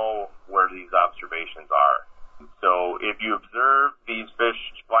want to know where these observations are. So if you observe these fish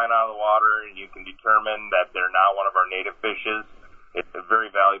flying out of the water and you can determine that they're not one of our native fishes, it's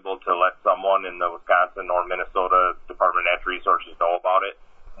very valuable to let someone in the Wisconsin or Minnesota Department of Natural Resources know about it.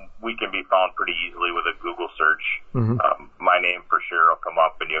 We can be found pretty easily with a Google search. My name for sure will come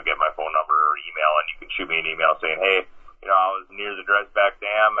up, and you'll get my phone number or email, and you can shoot me an email saying, hey, I was near the Dresbach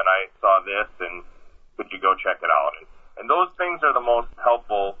Dam, and I saw this, and could you go check it out? And those things are the most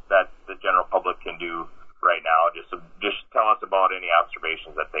helpful that the general public can do right now. Just tell us about any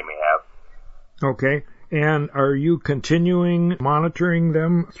observations that they may have. Okay. And are you continuing monitoring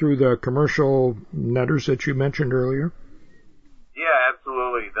them through the commercial netters that you mentioned earlier? Yeah,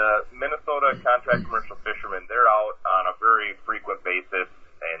 absolutely. The Minnesota contract commercial fishermen, they're out on a very frequent basis,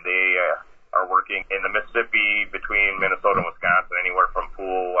 and they are working in the Mississippi between Minnesota and Wisconsin, anywhere from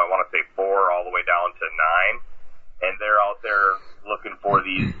pool, I want to say 4 all the way down to 9. And they're out there looking for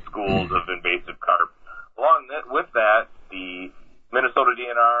these schools of invasive carp. Along with that, the Minnesota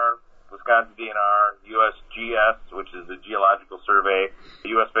DNR, Wisconsin DNR, USGS, which is the Geological Survey, the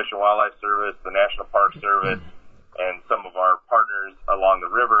U.S. Fish and Wildlife Service, the National Park Service, and some of our partners along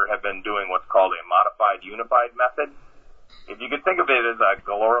the river have been doing what's called a modified unified method. If you could think of it as a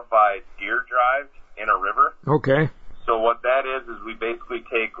glorified deer drive in a river. Okay. So what that is we basically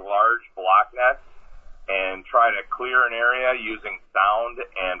take large block nets and try to clear an area using sound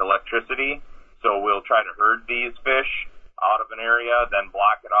and electricity. So we'll try to herd these fish out of an area, then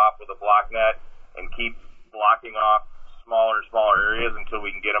block it off with a block net and keep blocking off smaller and smaller areas until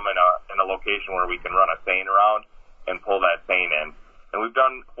we can get them in a location where we can run a seine around and pull that seine in. And we've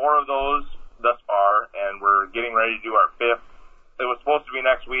done 4 of those thus far, and we're getting ready to do our 5th. It was supposed to be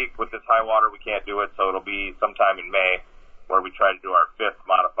next week. With this high water, we can't do it, so it'll be sometime in May where we try to do our 5th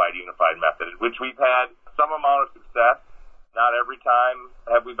modified unified method, which we've had some amount of success. Not every time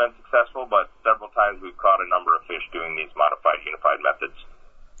have we been successful, but several times we've caught a number of fish doing these modified unified methods.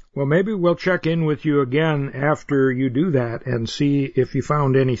 Well, maybe we'll check in with you again after you do that and see if you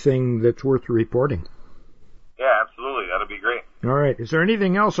found anything that's worth reporting. Yeah, absolutely. That'll be great. All right. Is there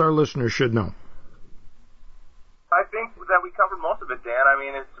anything else our listeners should know? I think that we covered most of it, Dan. I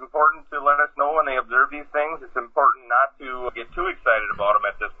mean, it's important to let us know when they observe these things. It's important not to get too excited about them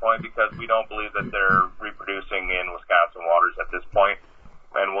at this point because we don't believe that they're reproducing in Wisconsin waters at this point.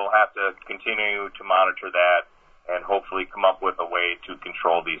 And we'll have to continue to monitor that and hopefully come up with a way to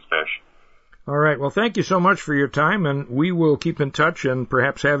control these fish. All right. Well, thank you so much for your time, and we will keep in touch and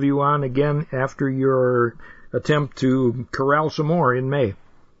perhaps have you on again after your attempt to corral some more in May.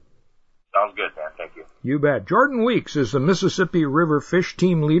 Sounds good, man. Thank you. You bet. Jordan Weeks is the Mississippi River Fish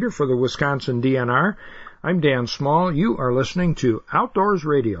Team Leader for the Wisconsin DNR. I'm Dan Small. You are listening to Outdoors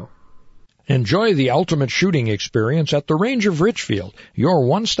Radio. Enjoy the ultimate shooting experience at the Range of Richfield, your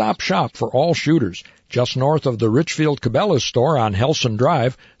one-stop shop for all shooters. Just north of the Richfield Cabela's store on Helson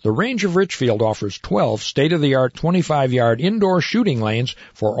Drive, the Range of Richfield offers 12 state-of-the-art 25-yard indoor shooting lanes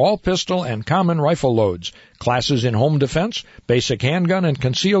for all pistol and common rifle loads, classes in home defense, basic handgun and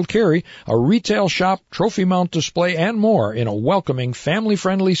concealed carry, a retail shop, trophy mount display, and more in a welcoming,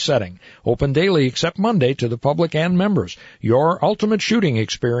 family-friendly setting. Open daily except Monday to the public and members. Your ultimate shooting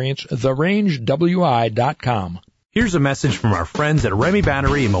experience, therangewi.com. Here's a message from our friends at Remy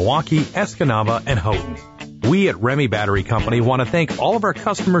Battery in Milwaukee, Escanaba, and Houghton. We at Remy Battery Company want to thank all of our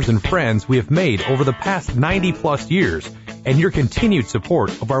customers and friends we have made over the past 90-plus years and your continued support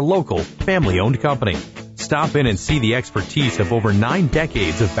of our local, family-owned company. Stop in and see the expertise of over 9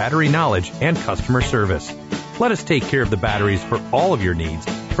 decades of battery knowledge and customer service. Let us take care of the batteries for all of your needs,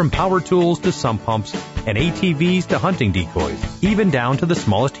 from power tools to sump pumps and ATVs to hunting decoys, even down to the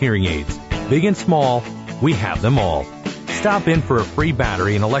smallest hearing aids. Big and small, we have them all. Stop in for a free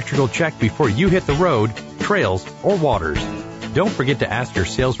battery and electrical check before you hit the road, trails, or waters. Don't forget to ask your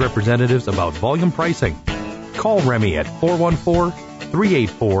sales representatives about volume pricing. Call Remy at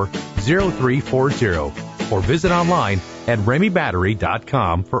 414-384-0340 or visit online at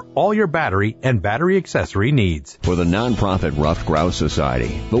RemyBattery.com for all your battery and battery accessory needs. For the nonprofit Ruffed Grouse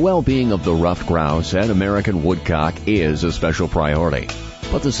Society, the well-being of the ruffed grouse and American woodcock is a special priority.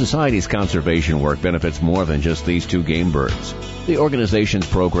 But the Society's conservation work benefits more than just these 2 game birds. The organization's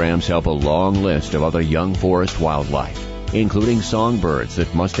programs help a long list of other young forest wildlife, including songbirds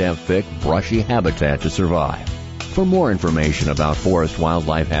that must have thick, brushy habitat to survive. For more information about forest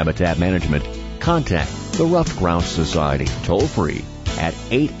wildlife habitat management, contact the Ruffed Grouse Society toll-free at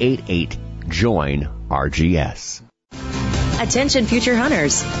 888-JOIN-RGS. Attention future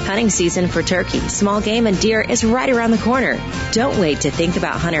hunters. Hunting season for turkey, small game, and deer is right around the corner. Don't wait to think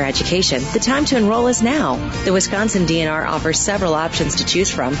about hunter education. The time to enroll is now. The Wisconsin DNR offers several options to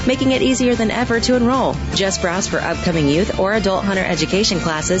choose from, making it easier than ever to enroll. Just browse for upcoming youth or adult hunter education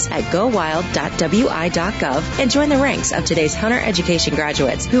classes at gowild.wi.gov and join the ranks of today's hunter education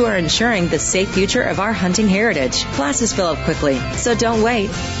graduates who are ensuring the safe future of our hunting heritage. Classes fill up quickly, so don't wait.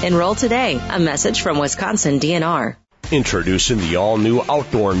 Enroll today. A message from Wisconsin DNR. Introducing the all-new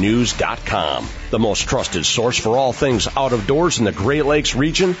OutdoorNews.com. The most trusted source for all things out of doors in the Great Lakes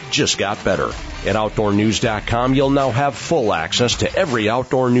region just got better. At OutdoorNews.com, you'll now have full access to every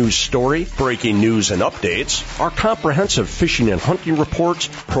outdoor news story, breaking news and updates, our comprehensive fishing and hunting reports,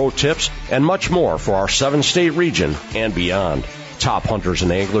 pro tips, and much more for our 7-state region and beyond. Top hunters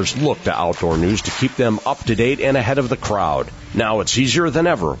and anglers look to Outdoor News to keep them up to date and ahead of the crowd. Now it's easier than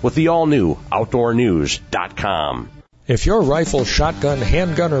ever with the all-new OutdoorNews.com. If your rifle, shotgun,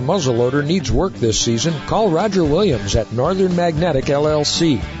 handgun, or muzzleloader needs work this season, call Roger Williams at Northern Magnetic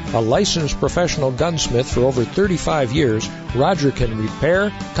LLC. A licensed professional gunsmith for over 35 years, Roger can repair,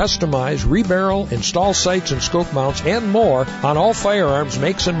 customize, rebarrel, install sights and scope mounts, and more on all firearms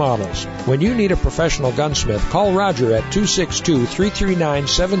makes and models. When you need a professional gunsmith, call Roger at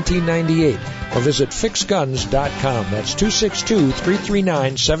 262-339-1798 or visit fixguns.com. That's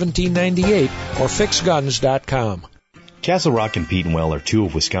 262-339-1798 or fixguns.com. Castle Rock and Petenwell are two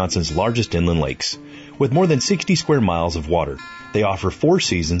of Wisconsin's largest inland lakes. With more than 60 square miles of water, they offer 4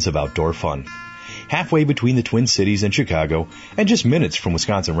 seasons of outdoor fun. Halfway between the Twin Cities and Chicago, and just minutes from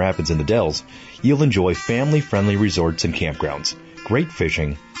Wisconsin Rapids and the Dells, you'll enjoy family-friendly resorts and campgrounds, great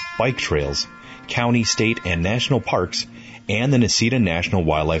fishing, bike trails, county, state, and national parks, and the Nacita National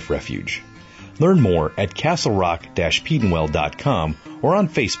Wildlife Refuge. Learn more at castlerock-petenwell.com or on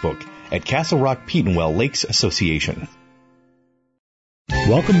Facebook at Castle Rock Petenwell Lakes Association.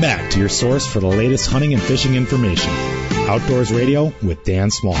 Welcome back to your source for the latest hunting and fishing information. Outdoors Radio with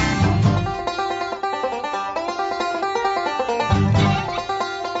Dan Small.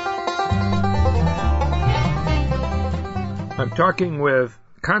 I'm talking with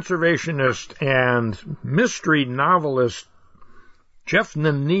conservationist and mystery novelist Jeff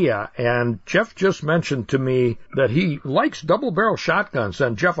Nania, and Jeff just mentioned to me that he likes double-barrel shotguns.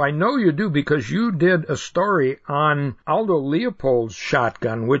 And Jeff, I know you do because you did a story on Aldo Leopold's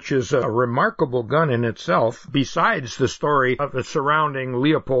shotgun, which is a remarkable gun in itself, besides the story of the surrounding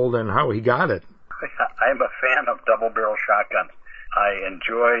Leopold and how he got it. I'm a fan of double-barrel shotguns. I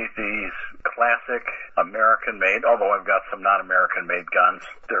enjoy these classic American-made, although I've got some non-American-made guns.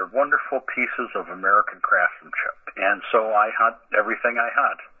 They're wonderful pieces of American craftsmanship. And so I hunt everything I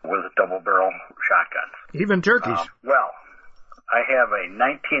hunt with double-barrel shotguns. Even turkeys? Well, I have a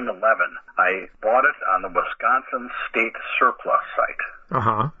 1911. I bought it on the Wisconsin State Surplus site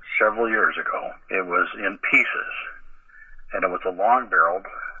several years ago. It was in pieces, and it was a long-barreled,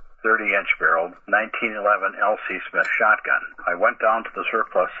 30-inch barreled 1911 L.C. Smith shotgun. I went down to the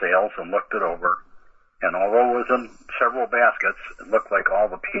surplus sales and looked it over, and although it was in several baskets, it looked like all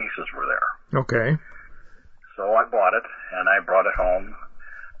the pieces were there. Okay. So I bought it, and I brought it home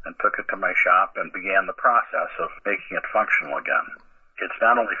and took it to my shop and began the process of making it functional again. It's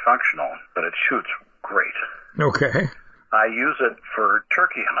not only functional, but it shoots great. Okay. I use it for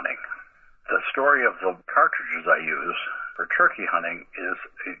turkey hunting. The story of the cartridges I use for turkey hunting is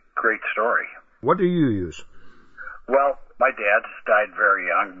a great story. What do you use? Well, my dad died very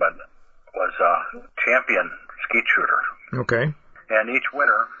young, but was a champion skeet shooter. Okay. And each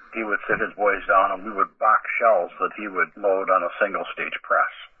winter, he would sit his boys down and we would box shells that he would load on a single-stage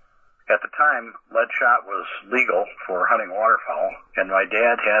press. At the time, lead shot was legal for hunting waterfowl, and my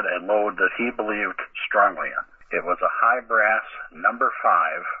dad had a load that he believed strongly in. It was a high brass number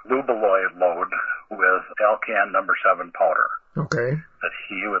 5 Lubaloid load with Alcan number 7 powder. Okay. That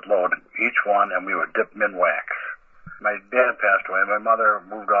he would load each one and we would dip them in wax. My dad passed away. My mother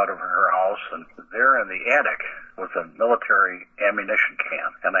moved out of her house, and there in the attic was a military ammunition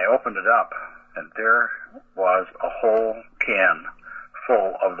can. And I opened it up, and there was a whole can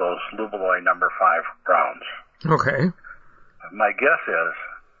full of those Lubaloid number 5 rounds. Okay. My guess is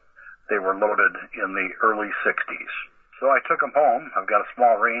they were loaded in the early 60s. So I took them home. I've got a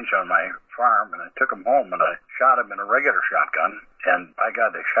small range on my farm, and I took them home and I shot them in a regular shotgun, and by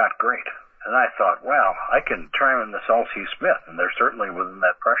God, they shot great. And I thought, well, I can try them in this L.C. Smith, and they're certainly within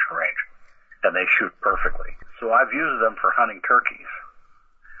that pressure range, and they shoot perfectly. So I've used them for hunting turkeys,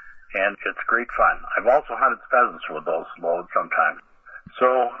 and it's great fun. I've also hunted pheasants with those loads sometimes.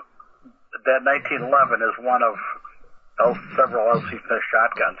 So that 1911 is one of several L.C. Smith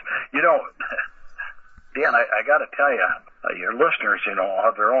shotguns. You know, Dan, I got to tell you, your listeners,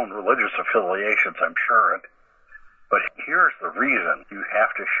 have their own religious affiliations, I'm sure. But here's the reason you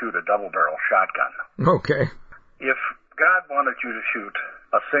have to shoot a double-barrel shotgun. Okay. If God wanted you to shoot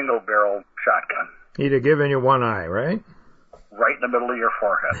a single-barrel shotgun, he'd have given you one eye, right? Right in the middle of your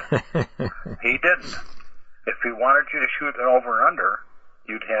forehead. He didn't. If he wanted you to shoot an over and under,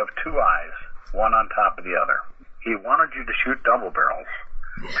 you'd have 2 eyes, one on top of the other. He wanted you to shoot double barrels,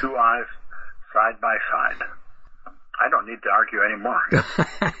 2 eyes side by side. I don't need to argue anymore.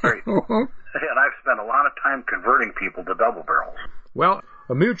 Great. And I've spent a lot of time converting people to double barrels. Well,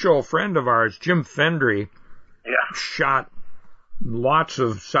 a mutual friend of ours, Jim Fendry, shot lots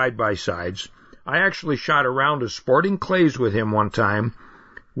of side-by-sides. I actually shot a round of sporting clays with him one time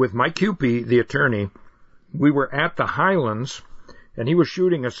with Mike Cupie, the attorney. We were at the Highlands, and he was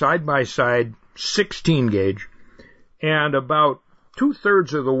shooting a side-by-side 16-gauge, and about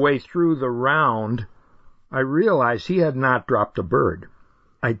two-thirds of the way through the round, I realized he had not dropped a bird.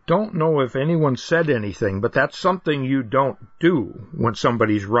 I don't know if anyone said anything, but that's something you don't do when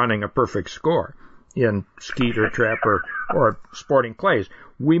somebody's running a perfect score in skeet or trap or sporting clays.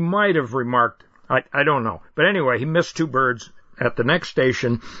 We might have remarked, I don't know. But anyway, he missed 2 birds at the next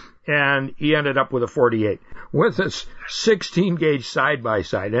station, and he ended up with a 48 with a 16-gauge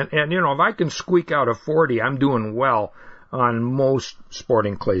side-by-side. And, you know, if I can squeak out a 40, I'm doing well on most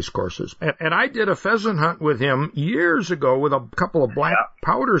sporting clays courses. And I did a pheasant hunt with him years ago with a couple of black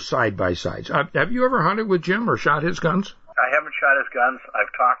powder side-by-sides. Have you ever hunted with Jim or shot his guns? I haven't shot his guns.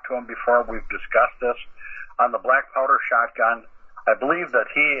 I've talked to him before. We've discussed this. On the black powder shotgun, I believe that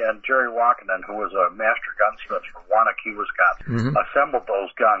he and Jerry Walkenden, who was a master gunsmith from Wanakee, Wisconsin, assembled those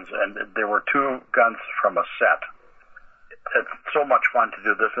guns, and there were 2 guns from a set. It's so much fun to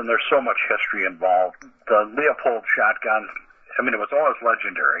do this, and there's so much history involved. The Leopold shotgun, I mean, it was always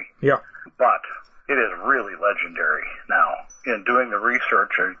legendary. Yeah. But it is really legendary now. In doing the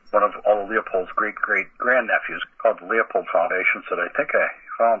research, one of all of Leopold's great-great-grandnephews called the Leopold Foundation said, I think I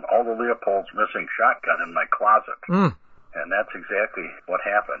found all the Leopold's missing shotgun in my closet. And that's exactly what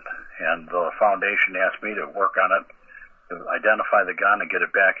happened. And the foundation asked me to work on it, to identify the gun and get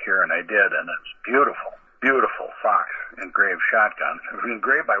it back here, and I did. And it's beautiful, beautiful Fox engraved shotgun. It was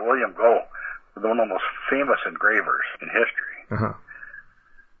engraved by William Goh, one of the most famous engravers in history.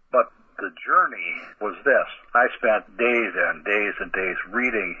 But the journey was this. I spent days and days and days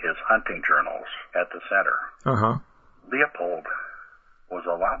reading his hunting journals at the center. Leopold was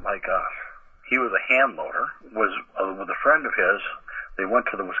a lot like us. He was a hand loader, was with a friend of his. They went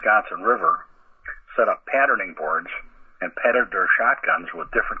to the Wisconsin River, set up patterning boards, and patterned their shotguns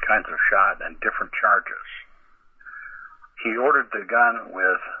with different kinds of shot and different charges. He ordered the gun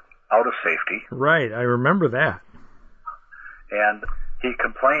with out of safety. Right, I remember that. And he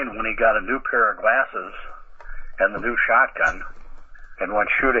complained when he got a new pair of glasses and the new shotgun, and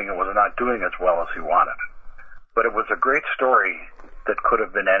went shooting, it was not doing as well as he wanted. But it was a great story that could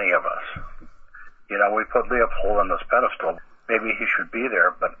have been any of us. You know, we put Leopold on this pedestal. Maybe he should be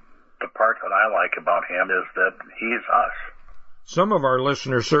there, but the part that I like about him is that he's us. Some of our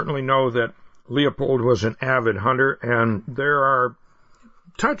listeners certainly know that Leopold was an avid hunter, and there are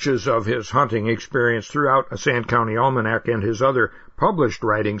touches of his hunting experience throughout a Sand County Almanac and his other published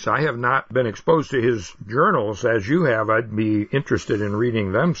writings. I have not been exposed to his journals as you have. I'd be interested in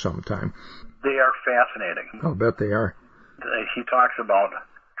reading them sometime. They are fascinating. I'll bet they are. He talks about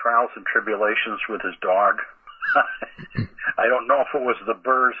trials and tribulations with his dog. I don't know if it was the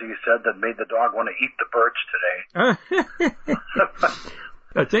burrs, he said, that made the dog want to eat the birds today.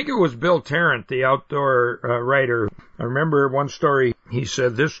 I think it was Bill Tarrant, the outdoor writer. I remember one story. He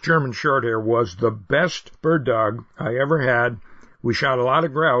said, this German Shorthair was the best bird dog I ever had. We shot a lot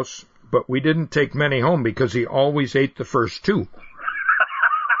of grouse, but we didn't take many home because he always ate the first 2.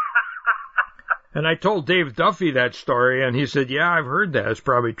 And I told Dave Duffy that story, and he said, yeah, I've heard that. It's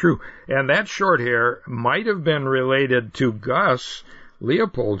probably true. And that Shorthair might have been related to Gus,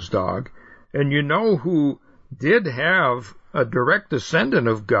 Leopold's dog. And you know who did have a direct descendant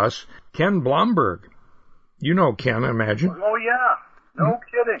of Gus? Ken Blomberg. You know Ken, I imagine. Oh, yeah. No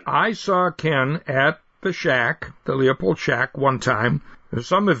kidding. I saw Ken at the shack, the Leopold shack, one time. There's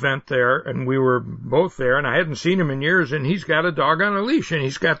some event there, and we were both there, and I hadn't seen him in years, and he's got a dog on a leash, and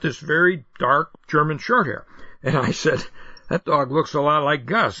he's got this very dark German Shorthair. And I said, that dog looks a lot like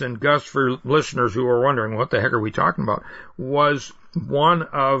Gus. And Gus, for listeners who are wondering, what the heck are we talking about, was one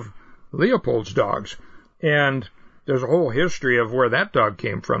of Leopold's dogs. And there's a whole history of where that dog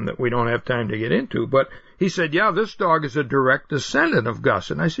came from that we don't have time to get into. But he said, yeah, this dog is a direct descendant of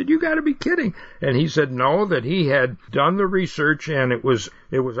Gus. And I said, you got to be kidding. And he said, no, that he had done the research, and it was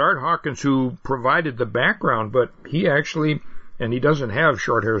Art Hawkins who provided the background. But he actually, and he doesn't have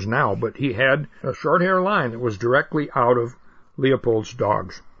Shorthairs now, but he had a Shorthair line that was directly out of Leopold's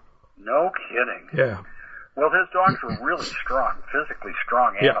dogs. No kidding. Yeah. Well, his dogs were really strong, physically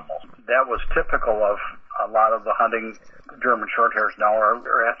strong animals. Yeah. That was typical of a lot of the hunting. German Shorthairs now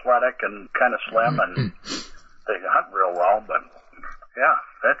are athletic and kind of slim, and they hunt real well, but yeah,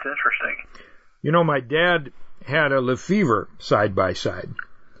 that's interesting. You know, my dad had a Lefevre side-by-side,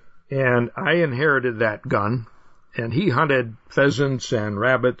 and I inherited that gun, and he hunted pheasants and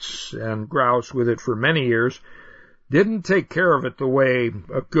rabbits and grouse with it for many years. Didn't take care of it the way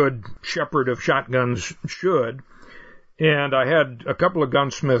a good shepherd of shotguns should. And I had a couple of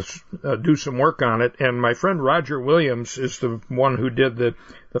gunsmiths do some work on it, and my friend Roger Williams is the one who did the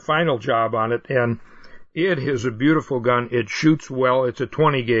final job on it, and it is a beautiful gun. It shoots well. It's a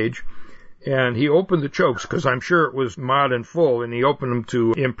 20 gauge, and he opened the chokes, because I'm sure it was mod and full, and he opened them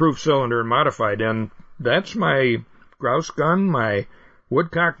to improved cylinder and modified, and that's my grouse gun, my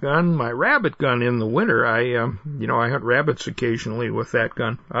woodcock gun, my rabbit gun in the winter. I hunt rabbits occasionally with that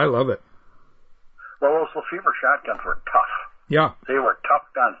gun. I love it. Well, those Lefevre shotguns were tough. Yeah. They were tough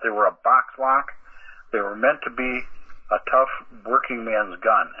guns. They were a box lock. They were meant to be a tough working man's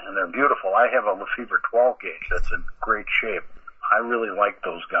gun, and they're beautiful. I have a Lefevre 12 gauge that's in great shape. I really like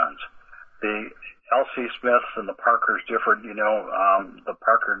those guns. The L.C. Smiths and the Parker's different, the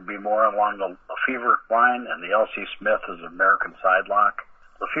Parker would be more along the Lefevre line, and the L.C. Smith is American side lock.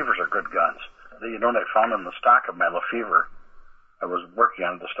 Lefevres are good guns. They found in the stock of my Lefevre. I was working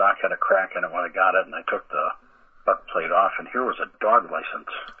on it. The stock had a crack in it when I got it, and I took the butt plate off, and here was a dog license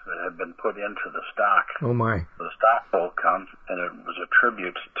that had been put into the stock. Oh, my. The stock bolt comes, and it was a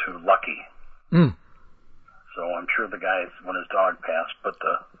tribute to Lucky. So I'm sure the guy, when his dog passed, put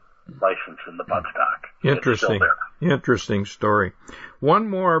the license in the butt stock. Interesting. It's still there. Interesting story. One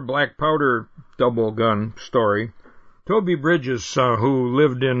more black powder double gun story. Toby Bridges, who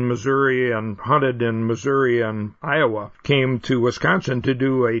lived in Missouri and hunted in Missouri and Iowa, came to Wisconsin to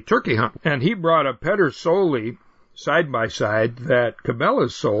do a turkey hunt. And he brought a Pedersoli side-by-side that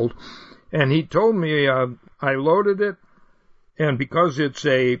Cabela's sold. And he told me I loaded it, and because it's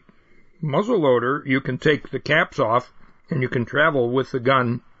a muzzle loader, you can take the caps off, and you can travel with the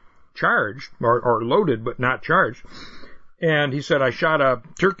gun charged, or loaded but not charged. And he said, I shot a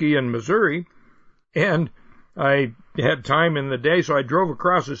turkey in Missouri, and I had time in the day, so I drove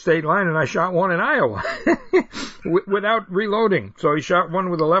across the state line, and I shot one in Iowa without reloading. So he shot one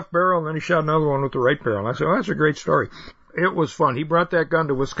with the left barrel, and then he shot another one with the right barrel. And I said, well, that's a great story. It was fun. He brought that gun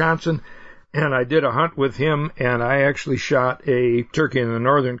to Wisconsin, and I did a hunt with him, and I actually shot a turkey in the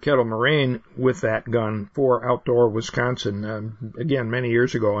northern Kettle Moraine with that gun for Outdoor Wisconsin, again, many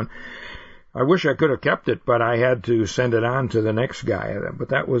years ago. And I wish I could have kept it, but I had to send it on to the next guy. But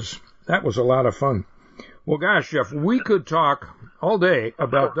that was a lot of fun. Well, gosh, Jeff, we could talk all day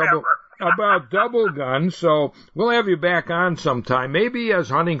about double guns, so we'll have you back on sometime, maybe as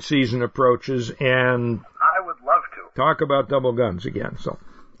hunting season approaches, and I would love to talk about double guns again. So,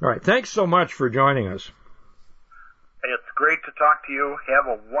 all right, thanks so much for joining us. It's great to talk to you. Have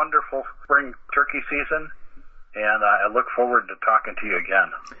a wonderful spring turkey season, and I look forward to talking to you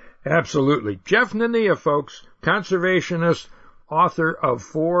again. Absolutely. Jeff Nania, folks, conservationist, author of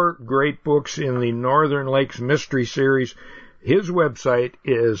 4 great books in the Northern Lakes Mystery Series. His website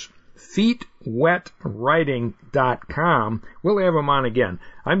is feetwetwriting.com. We'll have him on again.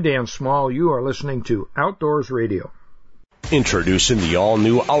 I'm Dan Small. You are listening to Outdoors Radio. Introducing the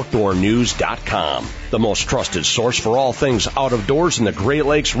all-new OutdoorNews.com. The most trusted source for all things out of doors in the Great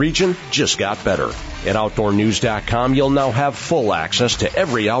Lakes region just got better. At OutdoorNews.com, you'll now have full access to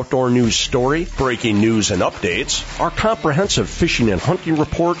every outdoor news story, breaking news and updates, our comprehensive fishing and hunting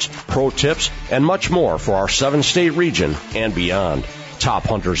reports, pro tips, and much more for our 7-state region and beyond. Top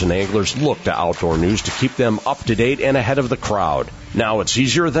hunters and anglers look to Outdoor News to keep them up to date and ahead of the crowd. Now it's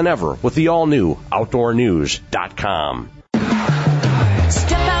easier than ever with the all-new OutdoorNews.com.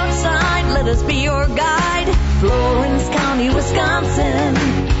 Step outside, let us be your guide. Florence County, Wisconsin.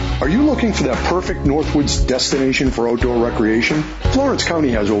 Are you looking for that perfect Northwoods destination for outdoor recreation? Florence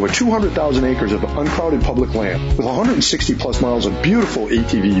County has over 200,000 acres of uncrowded public land with 160 plus miles of beautiful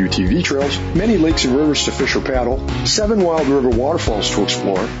ATV UTV trails, many lakes and rivers to fish or paddle, 7 wild river waterfalls to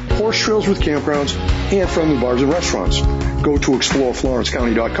explore, horse trails with campgrounds, and friendly bars and restaurants. Go to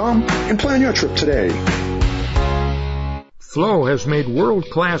exploreflorencecounty.com and plan your trip today. Flow has made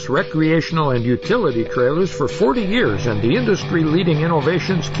world-class recreational and utility trailers for 40 years, and the industry-leading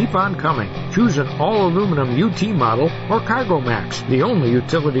innovations keep on coming. Choose an all-aluminum UT model or Cargo Max, the only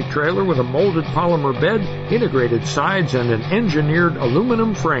utility trailer with a molded polymer bed, integrated sides, and an engineered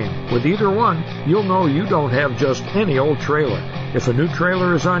aluminum frame. With either one, you'll know you don't have just any old trailer. If a new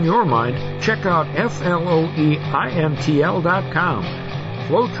trailer is on your mind, check out FLOEINTL.com.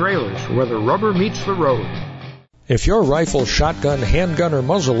 Flow Trailers, where the rubber meets the road. If your rifle, shotgun, handgun, or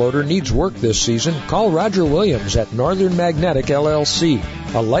muzzleloader needs work this season, call Roger Williams at Northern Magnetic LLC.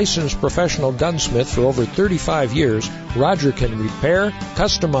 A licensed professional gunsmith for over 35 years, Roger can repair,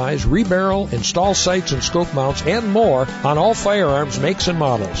 customize, rebarrel, install sights and scope mounts, and more on all firearms makes and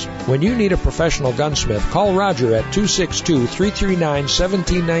models. When you need a professional gunsmith, call Roger at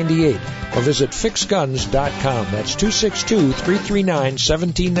 262-339-1798 or visit fixguns.com. That's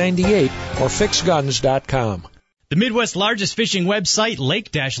 262-339-1798 or fixguns.com. The Midwest's largest fishing website,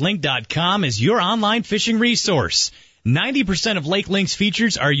 lake-link.com, is your online fishing resource. 90% of Lake Link's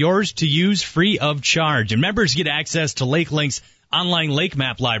features are yours to use free of charge. And members get access to Lake Link's online lake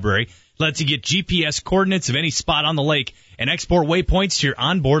map library. Lets you get GPS coordinates of any spot on the lake and export waypoints to your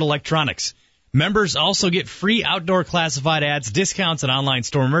onboard electronics. Members also get free outdoor classified ads, discounts on online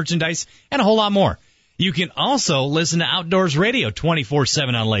store merchandise, and a whole lot more. You can also listen to Outdoors Radio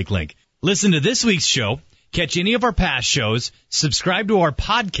 24/7 on Lake Link. Listen to this week's show, catch any of our past shows, subscribe to our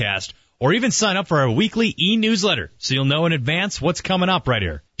podcast, or even sign up for our weekly e-newsletter so you'll know in advance what's coming up right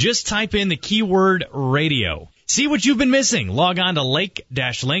here. Just type in the keyword radio. See what you've been missing. Log on to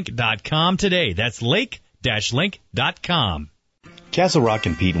lake-link.com today. That's lake-link.com. Castle Rock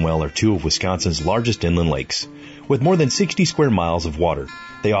and Petenwell are two of Wisconsin's largest inland lakes. With more than 60 square miles of water,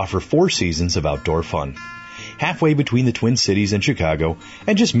 they offer 4 seasons of outdoor fun. Halfway between the Twin Cities and Chicago,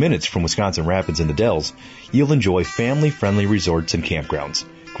 and just minutes from Wisconsin Rapids and the Dells, you'll enjoy family-friendly resorts and campgrounds,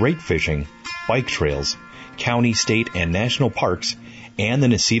 great fishing, bike trails, county, state, and national parks, and the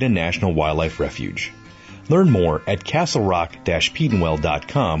Nacita National Wildlife Refuge. Learn more at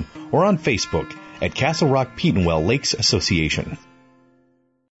castlerock-petenwell.com or on Facebook at Castle Rock Petenwell Lakes Association.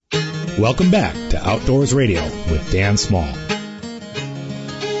 Welcome back to Outdoors Radio with Dan Small.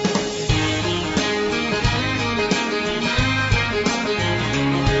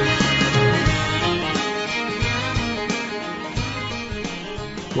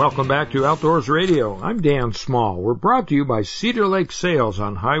 Welcome back to Outdoors Radio. I'm Dan Small. We're brought to you by Cedar Lake Sales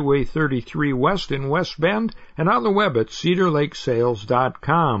on Highway 33 West in West Bend and on the web at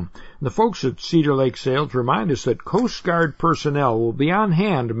cedarlakesales.com. The folks at Cedar Lake Sales remind us that Coast Guard personnel will be on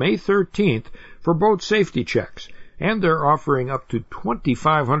hand May 13th for boat safety checks, and they're offering up to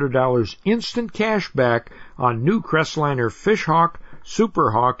 $2,500 instant cash back on new Crestliner Fishhawk,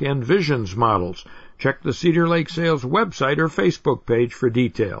 Superhawk, and Visions models. Check the Cedar Lake Sales website or Facebook page for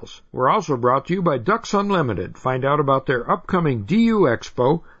details. We're also brought to you by Ducks Unlimited. Find out about their upcoming DU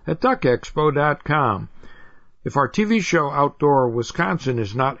Expo at duckexpo.com. If our TV show Outdoor Wisconsin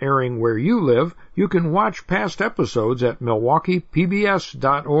is not airing where you live, you can watch past episodes at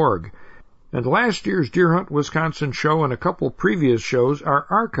milwaukeepbs.org. And last year's Deer Hunt Wisconsin show and a couple previous shows are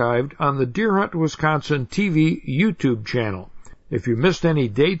archived on the Deer Hunt Wisconsin TV YouTube channel. If you missed any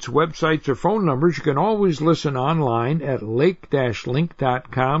dates, websites, or phone numbers, you can always listen online at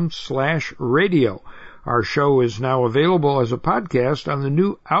lake-link.com/radio. Our show is now available as a podcast on the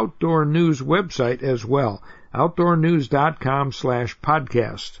new Outdoor News website as well,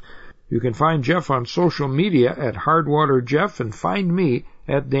 outdoornews.com/podcast. You can find Jeff on social media at Hardwater Jeff and find me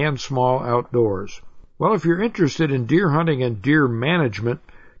at Dan Small Outdoors. Well, if you're interested in deer hunting and deer management,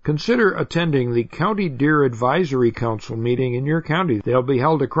 consider attending the County Deer Advisory Council meeting in your county. They'll be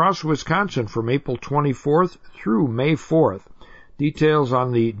held across Wisconsin from April 24th through May 4th. Details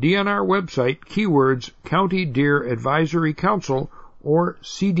on the DNR website, keywords County Deer Advisory Council or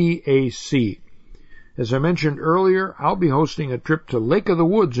CDAC. As I mentioned earlier, I'll be hosting a trip to Lake of the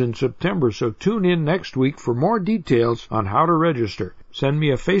Woods in September, so tune in next week for more details on how to register. Send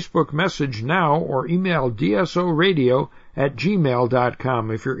me a Facebook message now or email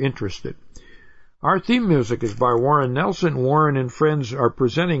dsoradio@gmail.com if you're interested. Our theme music is by Warren Nelson. Warren and friends are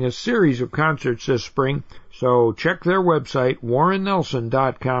presenting a series of concerts this spring, so check their website,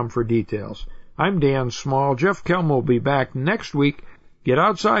 warrennelson.com, for details. I'm Dan Small. Jeff Kelm will be back next week. Get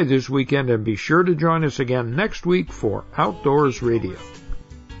outside this weekend and be sure to join us again next week for Outdoors Radio.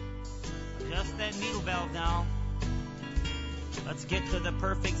 Adjust that needle valve now. Let's get to the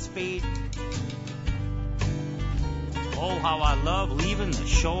perfect speed. Oh, how I love leaving the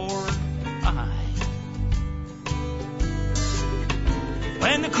shore behind.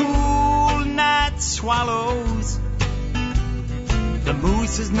 When the cool night swallows the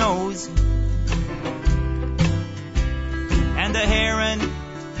moose's nose and the heron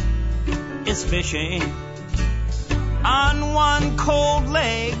is fishing on one cold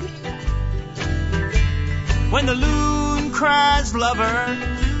leg, when the loon cries lover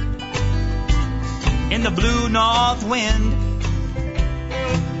in the blue north wind,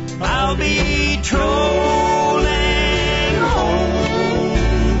 I'll be trolling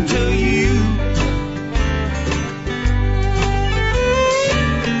home to you.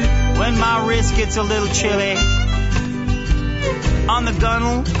 gets a little chilly on the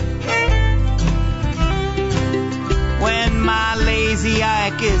gunnel when my lazy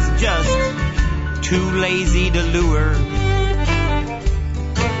Ike is just too lazy to lure.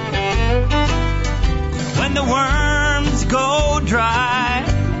 When the worms go dry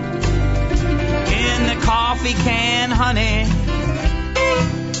in the coffee can, honey,